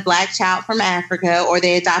adopt a Black child from Africa, or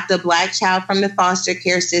they adopt a Black child from the foster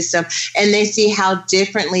care system, and they see how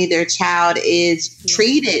differently their child is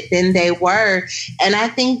treated than they were. And I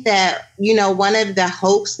think that, one of the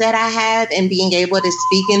hopes that I have in being able to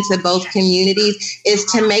speak into both communities is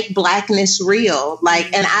to make Blackness real. Like,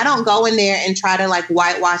 and I don't go in there and try to, like,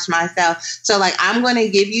 whitewash myself. So, like, I'm going to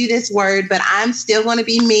give you this word, but I'm still going to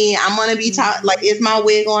be me. I'm going to be like, is my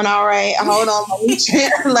wig on all right? Hold on,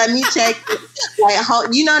 let me check. Like,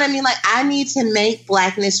 you know what I mean? Like, I need to make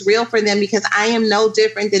Blackness real for them, because I am no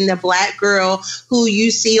different than the Black girl who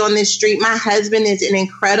you see on the street. My husband is an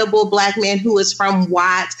incredible Black man who is from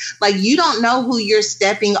Watts. Like, you don't know who you're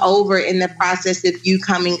stepping over in the process of you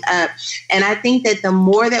coming up. And I think that the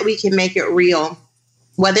more that we can make it real,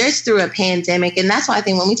 whether it's through a pandemic, and that's why I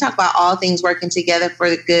think when we talk about all things working together for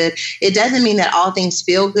the good, it doesn't mean that all things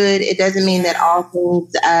feel good. It doesn't mean that all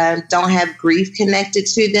things don't have grief connected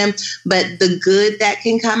to them. But the good that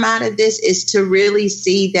can come out of this is to really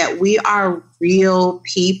see that we are real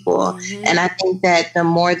people. Mm-hmm. And I think that the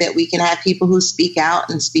more that we can have people who speak out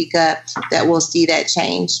and speak up, that we'll see that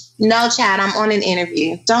change. No, Chad, I'm on an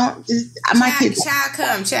interview. Don't just my kids.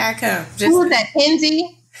 Chad, come. Who is that,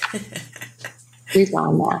 Kenzie? Please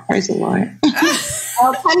gone now. Praise the Lord.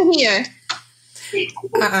 Oh, come here. We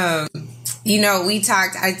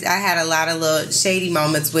talked. I had a lot of little shady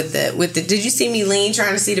moments with the. Did you see me lean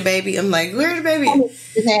trying to see the baby? I'm like, where's the baby?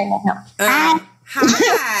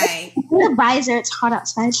 Hi. Wear a visor. It's hot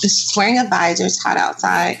outside. Just wearing a visor. It's hot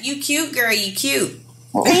outside. You cute, girl. You cute.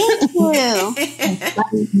 Thank you.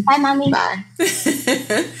 Bye, mommy. Bye.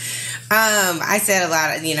 I said a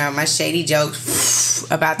lot of, my shady jokes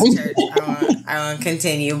about the church. I won't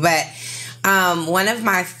continue. But one of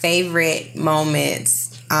my favorite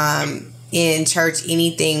moments in church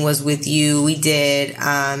anything was with you. We did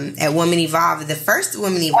at Women Evolve, the first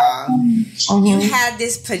Women Evolve. Mm-hmm. You had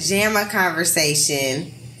this pajama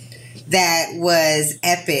conversation that was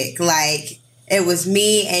epic. Like, it was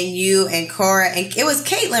me and you and Cora, and it was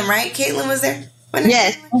Caitlin, right? Caitlin was there?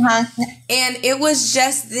 Yes. Uh-huh. And it was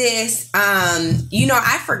just this,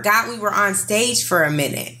 I forgot we were on stage for a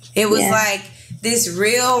minute. It was like this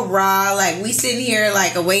real raw, like we sitting here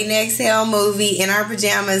like a Wait and Exhale movie in our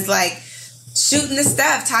pajamas, like shooting the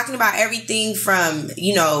stuff, talking about everything from,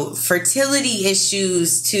 you know, fertility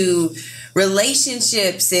issues to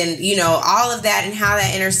relationships and, you know, all of that and how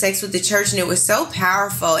that intersects with the church. And it was so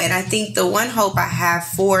powerful. And I think the one hope I have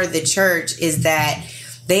for the church is that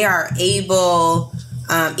they are able,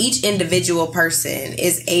 each individual person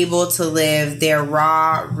is able to live their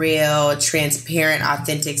raw, real, transparent,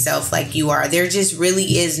 authentic self like you are. There just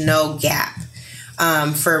really is no gap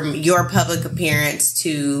from your public appearance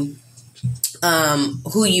to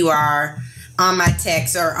who you are on my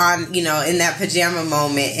text or on, you know, in that pajama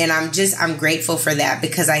moment. And I'm grateful for that,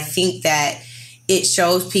 because I think that it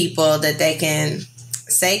shows people that they can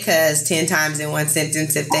say cuz 10 times in one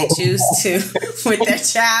sentence if they choose to with their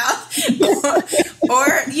child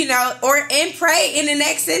or you know, and pray in the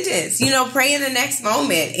next sentence, you know, pray in the next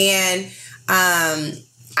moment. And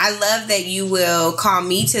I love that you will call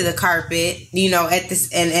me to the carpet, you know, at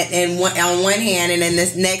this and on one hand, and in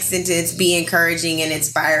this next sentence be encouraging and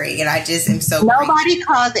inspiring. And I just am so nobody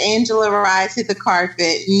grateful. Calls Angela Rye to the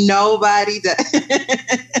carpet. Nobody does.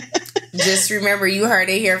 Just remember, you heard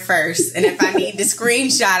it here first. And if I need the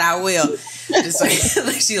screenshot, I will. Just like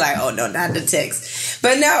she like, oh no, not the text.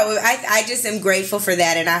 But no, I just am grateful for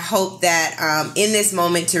that, and I hope that in this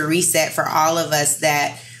moment to reset for all of us,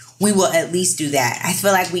 that we will at least do that. I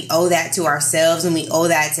feel like we owe that to ourselves, and we owe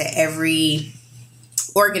that to every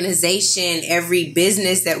organization, every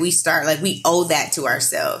business that we start. Like, we owe that to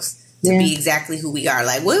ourselves to be exactly who we are.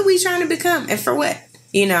 Like, what are we trying to become, and for what?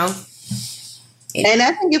 You know? And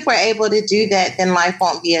I think if we're able to do that, then life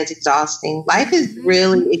won't be as exhausting. Life is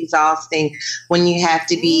really exhausting when you have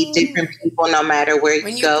to be different people no matter where you go.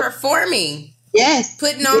 When you're performing. Yes.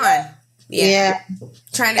 Putting on. Yeah.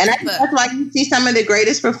 Trying to keep up. That's why you see some of the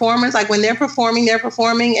greatest performers, like when they're performing,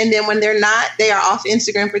 and then when they're not, they are off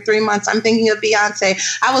Instagram for 3 months. I'm thinking of Beyonce.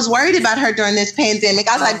 I was worried about her during this pandemic.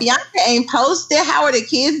 I was like, Beyonce ain't posted. How are the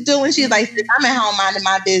kids doing? She's like, I'm at home minding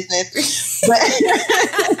my business.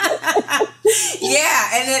 Yeah,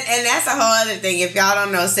 and that's a whole other thing. If y'all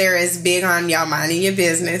don't know, Sarah is big on y'all minding your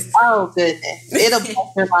business. Oh, goodness. It'll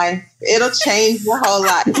bless your life. It'll change your whole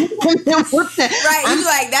life. Right, you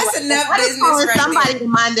like, that's enough business right somebody there. To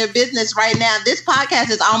mind their business right now. This podcast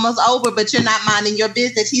is almost over, but you're not minding your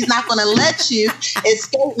business. He's not going to let you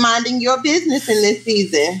escape minding your business in this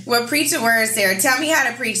season. Well, preach a word, Sarah. Tell me how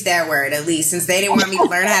to preach that word, at least, since they didn't want me to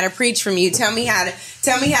learn how to preach from you. Tell me how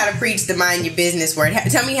to preach the mind your business word.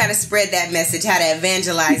 Tell me how to spread that message, how to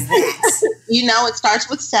evangelize that. You know, it starts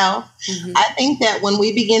with self. Mm-hmm. I think that when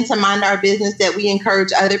we begin to mind our business, that we encourage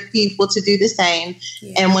other people to do the same.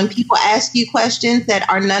 Yeah. And when people ask you questions that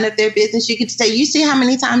are none of their business, you can say, you see how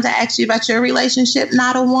many times I asked you about your relationship?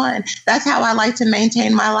 Not a one. That's how I like to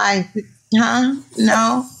maintain my life. Huh?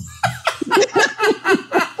 No.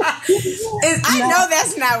 I know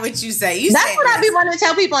that's not what you say. That's what I be wanting to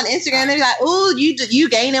tell people on Instagram. They're like, "Ooh, you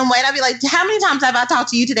gaining weight." I'd be like, "How many times have I talked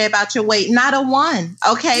to you today about your weight?" Not a one.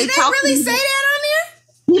 Okay, did they really say that on there?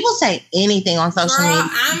 People say anything on social media.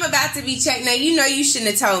 I'm about to be checked. Now, you know you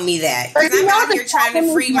shouldn't have told me that. Because I'm out here trying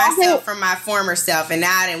to free myself from my former self, and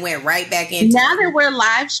now I done went right back into Now that we're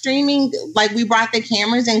live streaming, like we brought the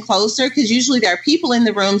cameras in closer, because usually there are people in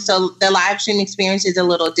the room, so the live stream experience is a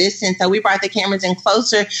little distant. So we brought the cameras in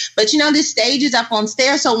closer. But you know, the stage is up on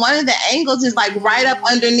stairs, so one of the angles is like right up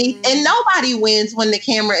underneath, and nobody wins when the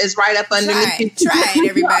camera is right up underneath. Try it,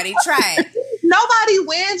 everybody. Try it. Nobody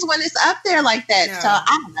wins when it's up there like that. No. So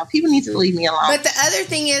I don't know. People need to leave me alone. But the other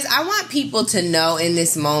thing is, I want people to know in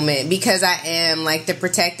this moment, because I am like the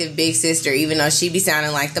protective big sister, even though she be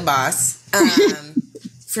sounding like the boss.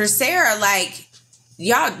 For Sarah, like,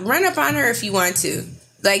 y'all run up on her if you want to.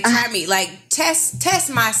 Like, try me. Like, test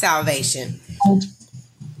my salvation.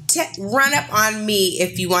 Run up on me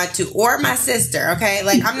if you want to, or my sister, okay?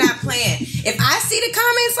 Like, I'm not playing. If I see the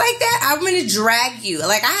comments like that, I'm going to drag you.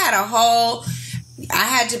 Like, I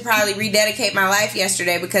had to probably rededicate my life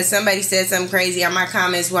yesterday because somebody said something crazy on my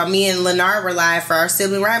comments while me and Lenard were live for our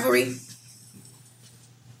sibling rivalry.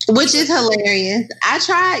 Which is hilarious. I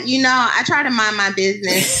try to mind my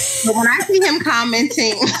business. But when I see him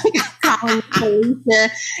commenting, calling Felicia,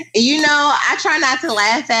 I try not to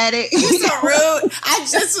laugh at it. You're so rude. I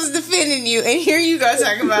just was defending you, and here you go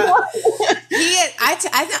talking about.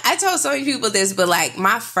 I told so many people this, but like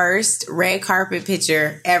my first red carpet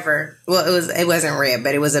picture ever. Well, it wasn't red,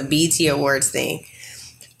 but it was a BET Awards thing.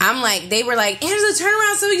 I'm like, they were like, Angela, turn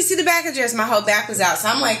around so we can see the back of the dress. My whole back was out, so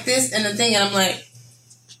I'm like this and the thing, and I'm like.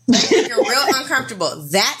 You're real uncomfortable.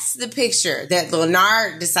 That's the picture that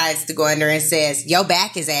Lenard decides to go under and says, your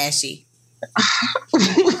back is ashy.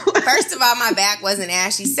 First of all, my back wasn't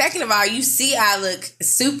ashy. Second of all, you see I look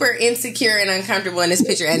super insecure and uncomfortable in this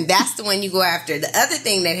picture, and that's the one you go after. The other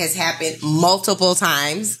thing that has happened multiple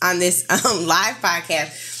times on this live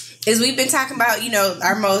podcast is we've been talking about,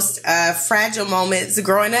 our most fragile moments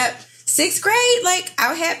growing up. 6th grade, like,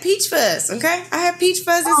 I had peach fuzz, okay? I had peach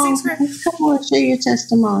fuzz in 6th grade. Come on, share your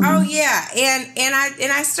testimony. Oh, yeah.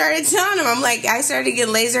 And I started telling him, I'm like, I started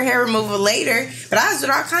getting laser hair removal later, but I was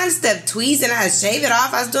doing all kinds of stuff, tweezing, I had to shave it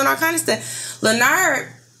off, I was doing all kinds of stuff. Leonard,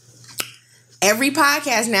 every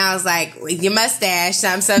podcast now is like, your mustache,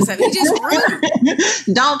 something. He just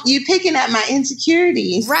rude. You picking at my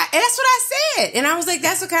insecurities. Right, and that's what I said. And I was like,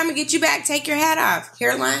 that's okay, I'm going to get you back, take your hat off.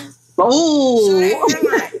 Hairline. Oh.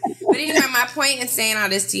 But anyway, my point in saying all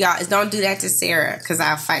this to y'all is don't do that to Sarah, because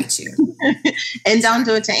I'll fight you. And don't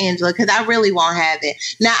do it to Angela, because I really won't have it.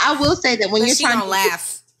 Now, I will say that when you're trying to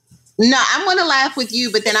laugh. No, I'm going to laugh with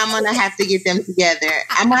you, but then I'm going to have to get them together.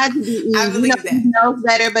 I'm going to have to be Eve. I believe that. Eve knows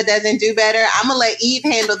better but doesn't do better. I'm going to let Eve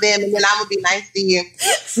handle them, and then I'm going to be nice to you.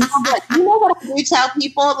 But you know what I do tell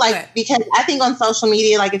people? Because I think on social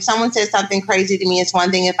media, like, if someone says something crazy to me, it's one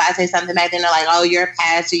thing. If I say something back, then they're like, oh, you're a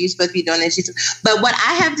pastor, you're supposed to be doing this. But what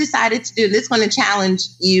I have decided to do, and this is going to challenge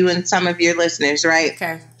you and some of your listeners, right?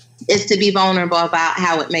 Okay. Is to be vulnerable about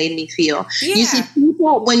how it made me feel. Yeah. You see,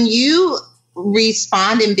 people, when you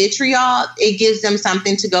respond in vitriol, it gives them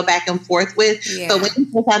something to go back and forth with. Yeah. But when you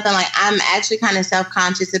say something like, I'm actually kind of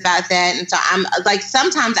self-conscious about that, and so I'm like,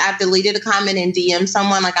 sometimes I've deleted a comment and DM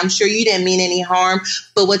someone, like, I'm sure you didn't mean any harm,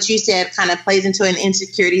 but what you said kind of plays into an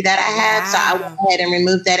insecurity that I have. So I went ahead and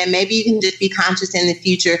removed that, and maybe you can just be conscious in the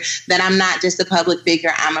future that I'm not just a public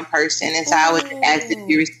figure, I'm a person. And so I would ask that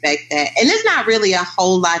you respect that. And there's not really a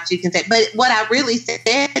whole lot you can say, but what I really said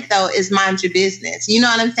though is mind your business. You know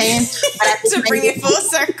what I'm saying? To bring it full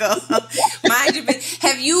circle. Mind your business.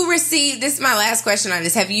 Have you received, this is my last question on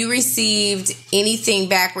this, have you received anything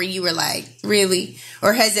back where you were like, really?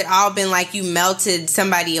 Or has it all been like you melted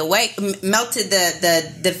somebody away, melted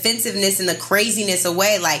the defensiveness and the craziness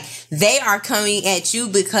away? Like, they are coming at you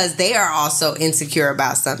because they are also insecure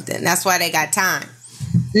about something. That's why they got time.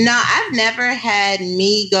 No, I've never had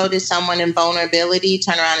me go to someone in vulnerability,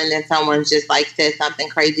 turn around, and then someone just like said something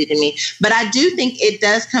crazy to me. But I do think it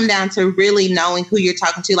does come down to really knowing who you're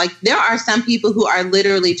talking to. Like, there are some people who are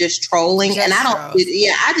literally just trolling, and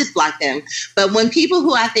I just block them. But when people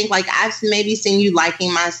who I think, like, I've maybe seen you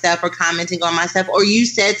liking my stuff or commenting on my stuff, or you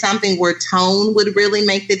said something where tone would really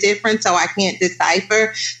make the difference, so I can't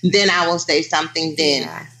decipher, then I will say something then.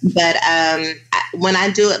 Yeah. But when I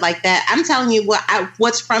do it like that, I'm telling you,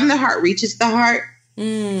 what's from the heart reaches the heart. When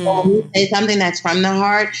you say something that's from the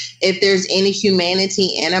heart, if there's any humanity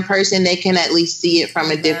in a person, they can at least see it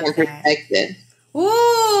from a different perspective.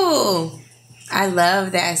 Ooh, I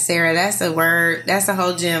love that, Sarah. That's a word. That's a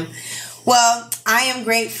whole gem. Well, I am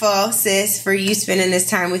grateful, sis, for you spending this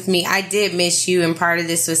time with me. I did miss you, and part of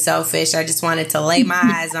this was selfish. I just wanted to lay my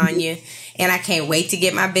eyes on you. And I can't wait to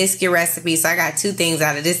get my biscuit recipe. So I got 2 things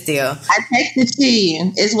out of this deal. I texted to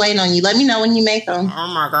you. It's waiting on you. Let me know when you make them. Oh,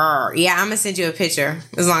 my God. Yeah, I'm going to send you a picture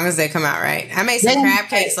as long as they come out right. I made some crab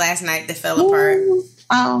cakes last night that fell apart.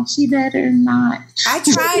 Oh, she better not. I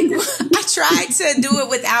tried to do it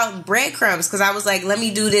without breadcrumbs because I was like, let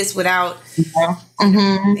me do this without.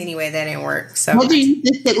 Anyway, that didn't work. So what do you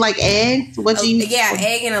use? Just like eggs? What do you? Yeah,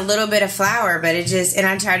 egg and a little bit of flour, but and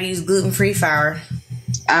I try to use gluten-free flour.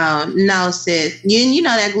 No, sis. You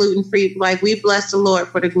know that gluten-free, like, we bless the Lord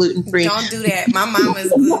for the gluten-free. Don't do that. My mama's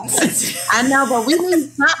gluten-free. I know, but we need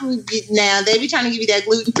something now. They be trying to give you that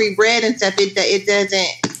gluten-free bread and stuff. It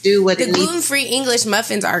doesn't do what it needs. The gluten-free English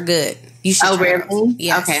muffins are good. You should try really? Those.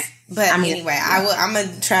 Yes. Okay. But anyway, I'm going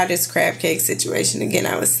to try this crab cake situation again.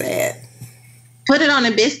 I was sad. Put it on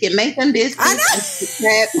a biscuit. Make them biscuits.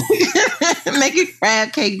 Make a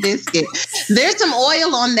crab cake biscuit. There's some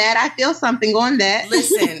oil on that. I feel something on that.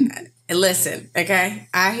 Listen. Okay,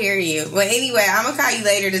 I hear you. Well, anyway, I'm gonna call you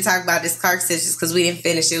later to talk about this Clark Stitches because we didn't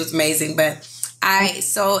finish. It was amazing, but I'm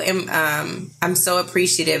so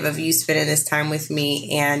appreciative of you spending this time with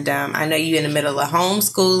me, and I know you're in the middle of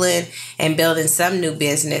homeschooling and building some new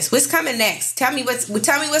business. What's coming next? Tell me what's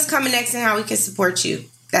coming next and how we can support you.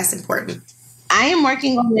 That's important. I am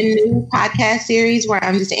working on a new podcast series where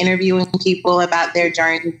I'm just interviewing people about their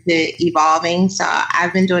journey to evolving. So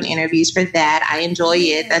I've been doing interviews for that. I enjoy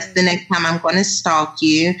it. That's the next time I'm going to stalk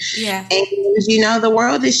you. Yeah. And you know, the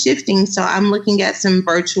world is shifting. So I'm looking at some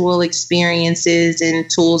virtual experiences and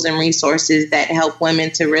tools and resources that help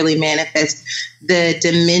women to really manifest the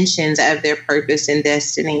dimensions of their purpose and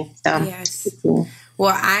destiny. So yes. cool.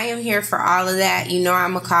 Well, I am here for all of that. You know,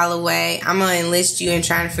 I'm a call away. I'm going to enlist you in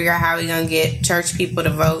trying to figure out how we're going to get church people to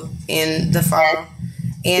vote in the fall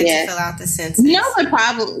and to fill out the census. You know the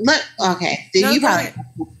problem? Look, okay.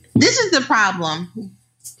 This is the problem.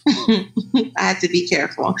 I have to be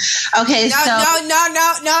careful. Okay,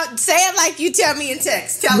 no. Say it like you tell me in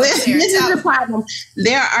text. This is the problem.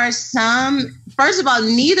 There are some. First of all,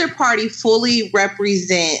 neither party fully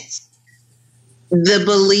represents the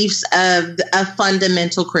beliefs of a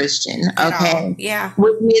fundamental Christian. Okay, yeah,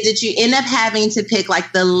 which means that you end up having to pick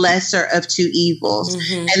like the lesser of two evils.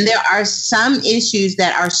 Mm-hmm. And there are some issues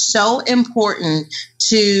that are so important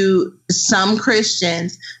to some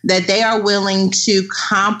Christians that they are willing to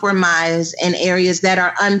compromise in areas that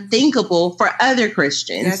are unthinkable for other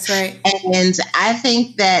Christians. That's right. And I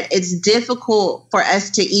think that it's difficult for us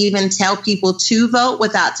to even tell people to vote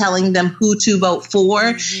without telling them who to vote for.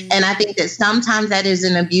 Mm-hmm. And I think that sometimes that is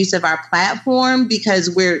an abuse of our platform because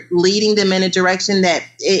we're leading them in a direction that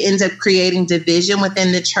it ends up creating division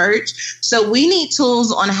within the church. So we need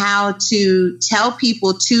tools on how to tell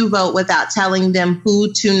people to vote without telling them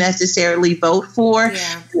who to necessarily vote for.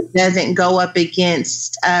 Yeah. It doesn't go up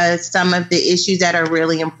against some of the issues that are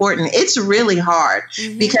really important. It's really hard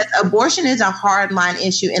because abortion is a hard line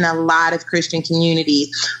issue in a lot of Christian communities,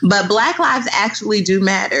 but Black lives actually do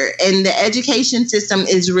matter. And the education system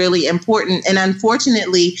is really important. And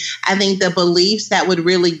unfortunately, I think the beliefs that would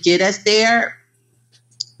really get us there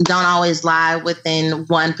don't always lie within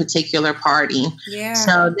one particular party. Yeah.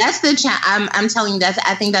 So that's the I'm telling you,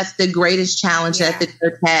 I think that's the greatest challenge that the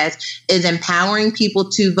church has, is empowering people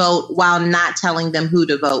to vote while not telling them who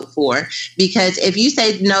to vote for. Because if you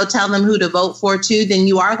say no, tell them who to vote for too, then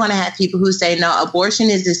you are going to have people who say, no, abortion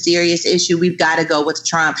is a serious issue. We've got to go with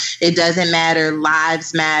Trump. It doesn't matter.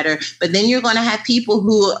 Lives matter. But then you're going to have people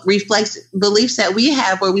who reflect beliefs that we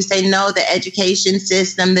have where we say, no, the education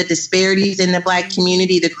system, the disparities in the Black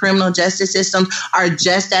community, the criminal justice system are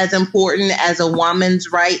just as important as a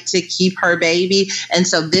woman's right to keep her baby. And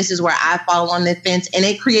so this is where I fall on the fence. And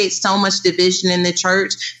it creates so much division in the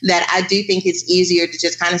church that I do think it's easier to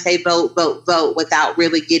just kind of say vote, vote, vote without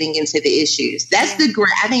really getting into the issues. I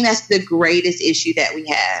think that's the greatest issue that we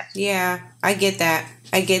have. Yeah, I get that.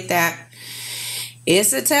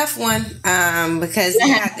 It's a tough one because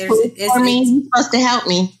you're supposed to help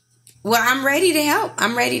me. Well, I'm ready to help.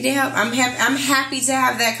 I'm happy to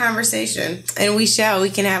have that conversation, and we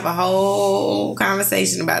can have a whole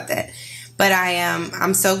conversation about that. But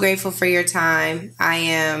I'm so grateful for your time. I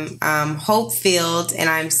am hope-filled, and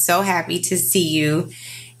I'm so happy to see you.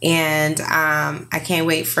 And I can't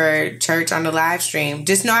wait for church on the live stream.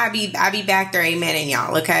 Just know I be back there, amening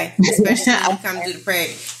y'all, okay? Especially when you come do the prayer.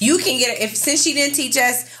 You can get it since she didn't teach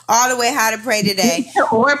us all the way how to pray today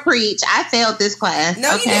or preach. I failed this class.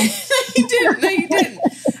 No, okay. You didn't. No, you didn't.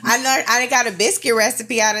 I know. I got a biscuit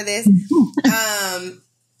recipe out of this.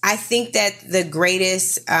 I think that the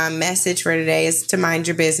greatest message for today is to mind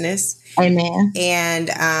your business. Amen. And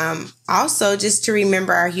also just to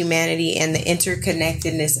remember our humanity and the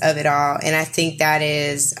interconnectedness of it all. And I think that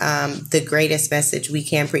is the greatest message we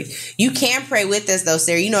can preach. You can pray with us, though,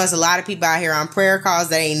 Sarah. You know, there's a lot of people out here on prayer calls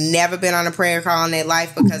that ain't never been on a prayer call in their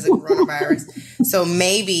life because of coronavirus. So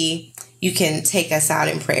maybe you can take us out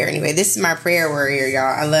in prayer. Anyway, this is my prayer warrior, y'all.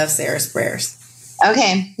 I love Sarah's prayers.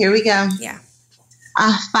 Okay, here we go. Yeah.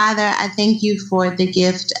 Father, I thank you for the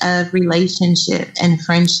gift of relationship and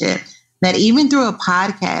friendship, that even through a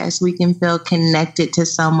podcast, we can feel connected to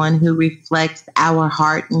someone who reflects our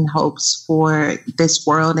heart and hopes for this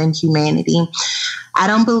world and humanity. I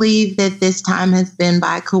don't believe that this time has been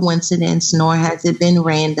by coincidence, nor has it been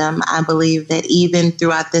random. I believe that even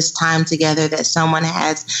throughout this time together, that someone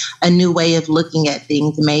has a new way of looking at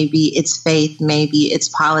things. Maybe it's faith, maybe it's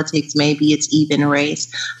politics, maybe it's even race.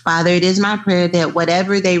 Father, it is my prayer that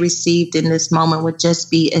whatever they received in this moment would just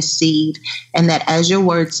be a seed, and that as your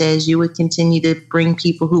word says, you would continue to bring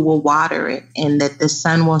people who will water it, and that the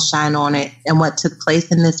sun will shine on it, and what took place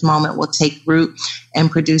in this moment will take root and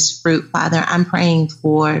produce fruit. Father, I'm praying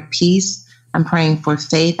for peace. I'm praying for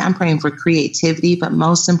faith. I'm praying for creativity. But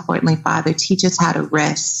most importantly, Father, teach us how to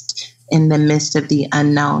rest in the midst of the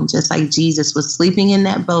unknown. Just like Jesus was sleeping in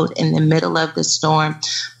that boat in the middle of the storm.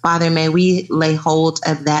 Father, may we lay hold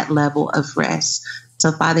of that level of rest.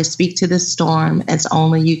 So, Father, speak to the storm as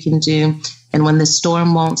only you can do. And when the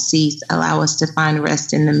storm won't cease, allow us to find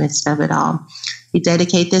rest in the midst of it all. We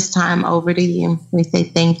dedicate this time over to you. We say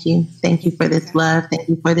thank you. Thank you for this love. Thank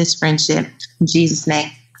you for this friendship. In Jesus'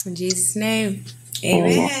 name. In Jesus' name.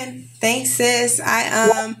 Amen. Thanks, sis.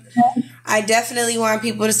 I definitely want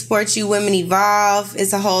people to support you. Women Evolve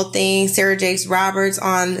is a whole thing. Sarah Jakes Roberts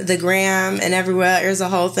on the gram and everywhere is a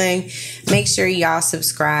whole thing. Make sure y'all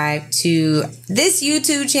subscribe to this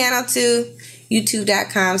YouTube channel too.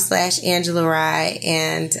 YouTube.com/Angela Rye.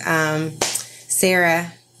 And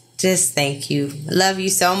Sarah, just thank you. Love you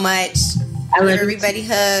so much. I love everybody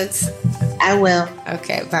hugs. I will.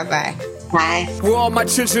 Okay, bye-bye. Bye. We're all my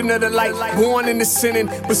children of the light, born in the sinning,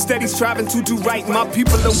 but steady striving to do right. My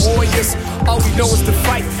people are warriors. All we know is to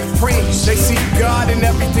fight, praying they see God in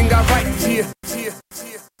everything I write. Yeah.